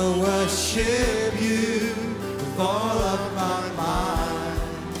 I will worship you with all of my mind.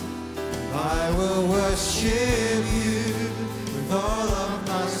 I will worship you with all of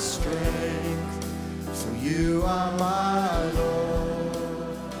my strength. For you are my Lord.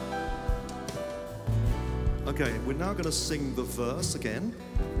 Okay, we're now going to sing the verse again.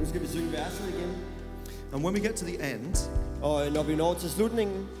 Nu skal vi synge verset igen. And when we get to the end, Og når vi når til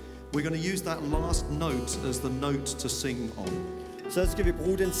slutningen, we're going to use that last note as the note to sing on. så skal vi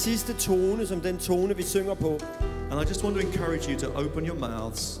bruge den sidste tone som den tone, vi synger på. And I just want to encourage you to open your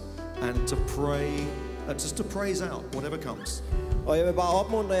mouths and to pray, just to praise out whatever comes. Og jeg vil bare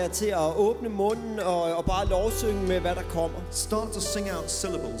opmuntre jer til at åbne munden og bare lovsynge med, hvad der kommer. Start to sing out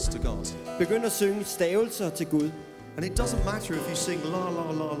syllables to God. Begynd at synge stavelser til Gud. And it doesn't matter if you sing la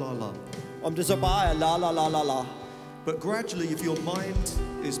la la la la. Om det så bare er la la la la la. But gradually, if your mind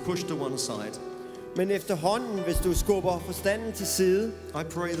is pushed to one side, Men efterhånden, hvis du skubber forstanden til side, I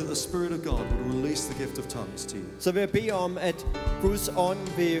pray that the Spirit of God will release the gift of tongues to you. så vil jeg bede om, at Guds ånd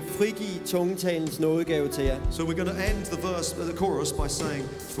vil frigive tungetalens nådegave til jer. So we're going to end the chorus by saying,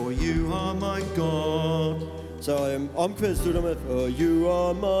 "For you are my God." Så omkvædet slutter med, For you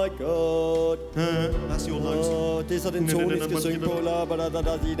are my God. That's your note. Og det er så den tone, I skal synge på.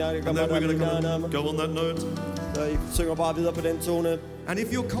 And then we're going to go on that note. Så I synger bare videre på den tone. And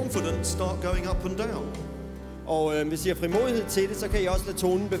if you're confident, start going up and down. Og hvis I har frimodighed til det, så kan I også lade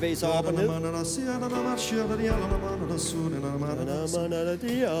tonen bevæge sig op og ned.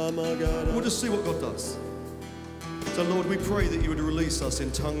 We'll just see what God does. So Lord, we pray that you would release us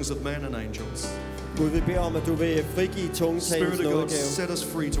in tongues of men and angels. Gud, vi beder om, at du vil frigive tungetalens Spirit of God, nådegave. set us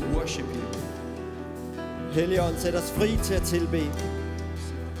free to worship you. Helligånden, sæt os fri til at tilbede.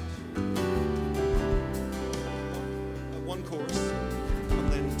 One chorus,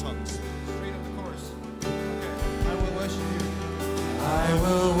 and then tongues. Read up the chorus. Okay. I will worship you. I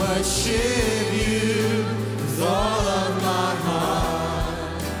will worship you with all of my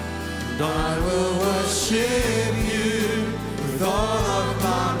heart. I will worship you with all of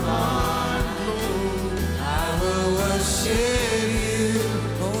my mind. I will worship you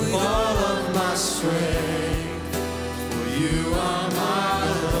with all of my strength. For you are my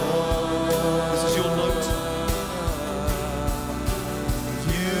Lord. This is your note.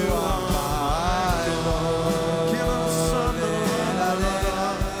 You are my Lord.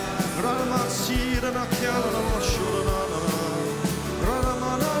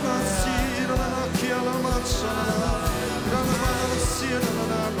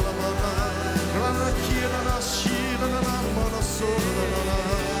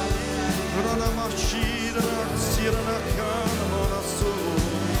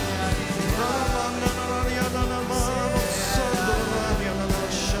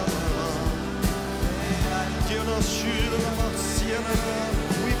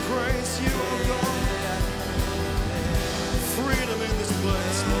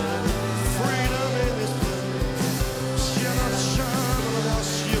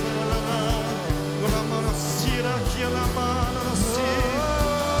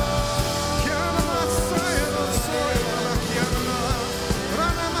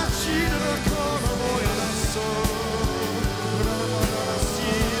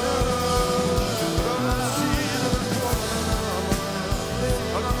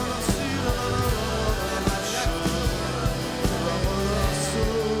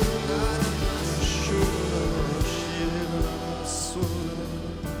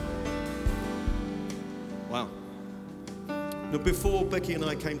 know, before Becky and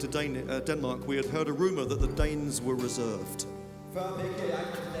I came to Denmark, we had heard a rumor that the Danes were reserved. Før Becky og jeg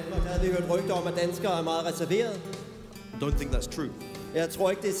kom til Danmark, havde vi hørt rygter om, at danskere er meget reserveret. Don't think that's true. Jeg tror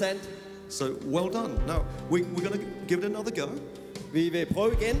ikke, det er sandt. So, well done. Now, we're going to give it another go. Vi vil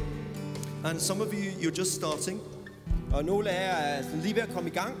prøve igen. And some of you, you're just starting. Og nogle af jer er lige ved at komme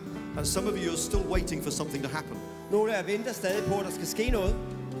i gang. And some of you are still waiting for something to happen. Nogle af jer venter stadig på, at der skal ske noget.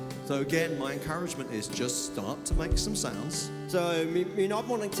 So again, my encouragement is just start to make some sounds. Så min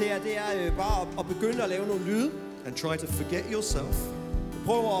opmuntring til jer, det er bare at begynde at lave nogle lyde. And try to forget yourself.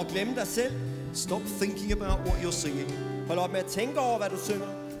 Prøv at glemme dig selv. Stop thinking about what you're singing. Hold op med at tænke over, hvad du synger.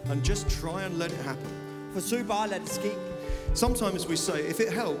 And just try and let it happen. Forsøg bare at lade det ske. Sometimes we say, if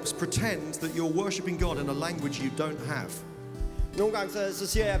it helps, pretend that you're worshipping God in a language you don't have. Nogle gange så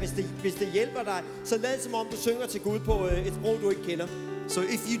siger jeg, hvis det hjælper dig, så lad som om du synger til Gud på et sprog, du ikke kender. So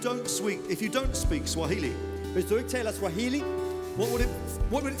if you don't speak Swahili, hvis du ikke taler Swahili, what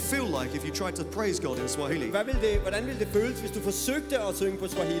would it feel like if you tried to praise God in Swahili? Hvordan ville det føles, hvis du forsøgte at synge på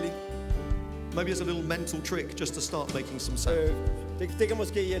Swahili? Maybe it's a little mental trick just to start making some sound. Det kan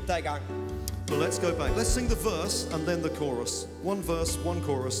måske hjælpe dig i gang. Well, let's go back. Let's sing the verse and then the chorus. One verse, one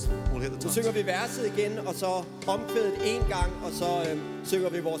chorus. We'll hit the time. Så synger vi verset igen, og så omkvædet en gang, og så synger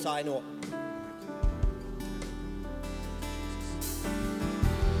vi vores egen ord.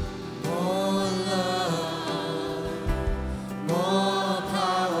 More love, more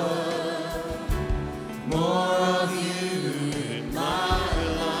power, more of you in my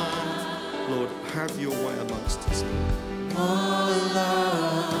life. Lord, have your way amongst us. More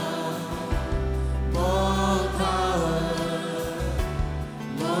love, more power,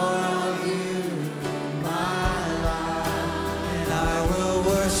 more of you in my life. And I will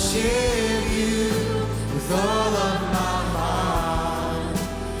worship you with all of my heart.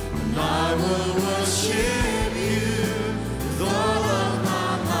 And I will worship you with all of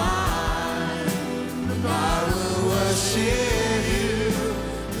my mind. And I will worship you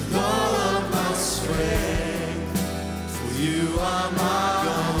with all of my strength. For you are my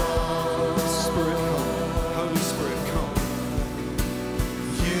God. Spirit, come. Holy Spirit, come.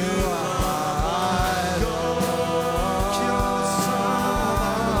 You are my God.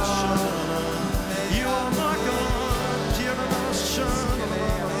 You are my God.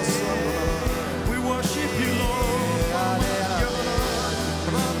 We worship you, Lord.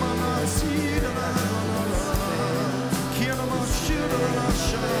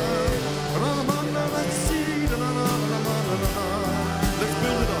 Let's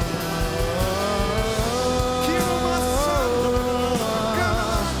build it up.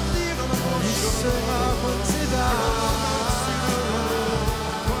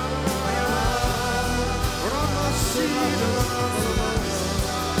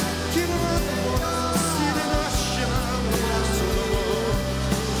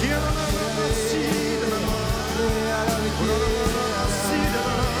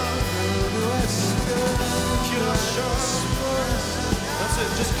 That's it,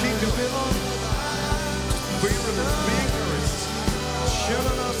 just keep going. Be released, be encouraged.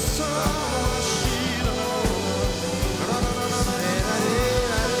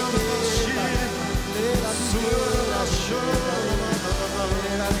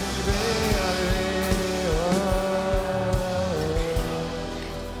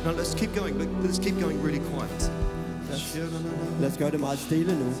 Now let's keep going, but let's keep going really quiet. Lad os gøre det meget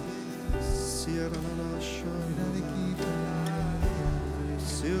stille nu.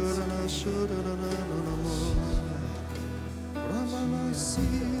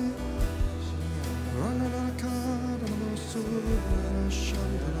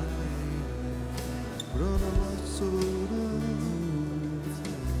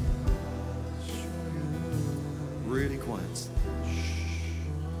 Really quiet.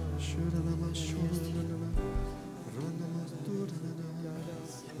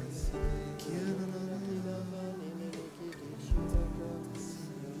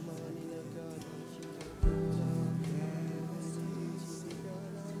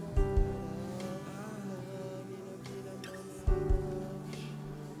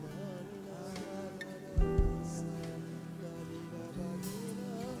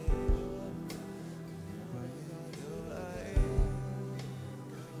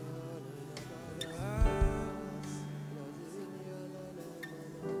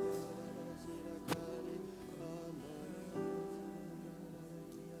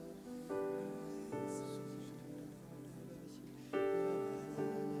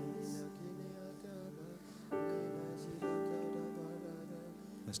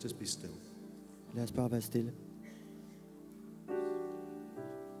 Let's just be still. Lad os bare være stille.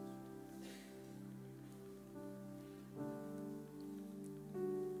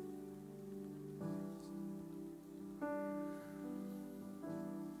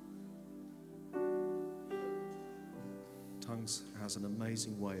 tongues has an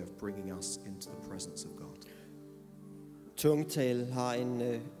amazing way of bringing us into the presence of God. Tungetale har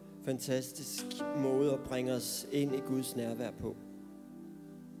en fantastisk måde at bringe os ind i Guds nærvær på.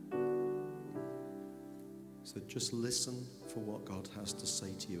 So just listen for what God has to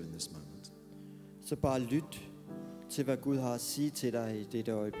say to you in this moment. Så bare lyt til, hvad Gud har at sige til dig i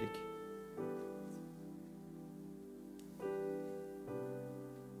dette øjeblik.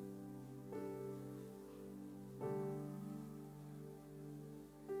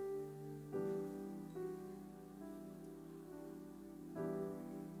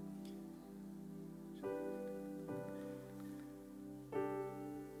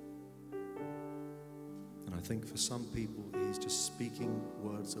 And I think for some people, he's just speaking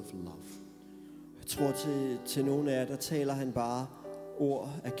words of love. Jeg tror til nogle af jer, der taler han bare ord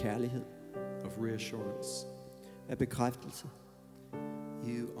af kærlighed, Of reassurance. af bekræftelse.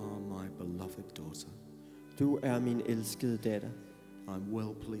 You are my beloved daughter. Du er min elskede datter. I'm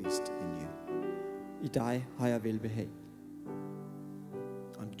well pleased in you. I dig har jeg velbehag.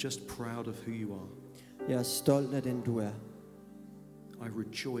 I'm just proud of who you are. Jeg er stolt af den du er. I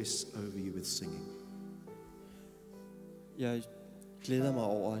rejoice over you with singing. Jeg glæder mig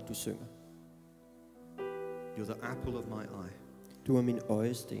over, at du synger. You're the apple of my eye. Du er min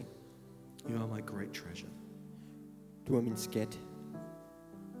øjesten. You are my great treasure. Du er min skat.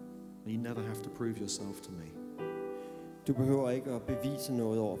 And you never have to prove yourself to me. Du behøver ikke at bevise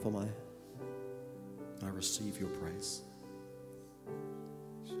noget over for mig. I receive your praise.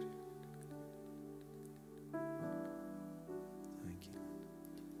 Thank you.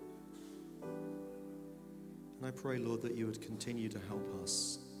 And I pray, Lord, that you would continue to help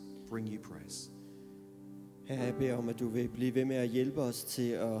us bring you praise. Herre, jeg beder om, at du vil blive ved med at hjælpe os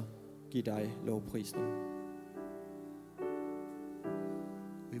til at give dig lovprisning.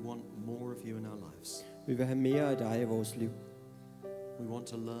 We want more of you in our lives. Vi vil have mere af dig i vores liv. We want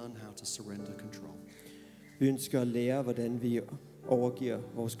to learn how to surrender control. Vi ønsker at lære, hvordan vi overgiver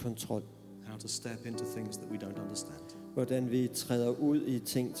vores kontrol. How to step into things that we don't understand. Hvordan vi træder ud i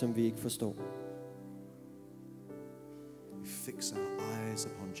ting, som vi ikke forstår. We fix our eyes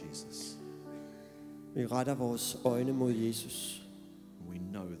upon Jesus. Vi retter vores øjne mod Jesus, And we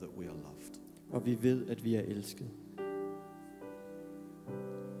know that we are loved. og vi ved, at vi er elsket.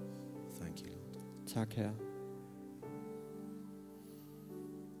 Thank you, Lord. Tak, Herre.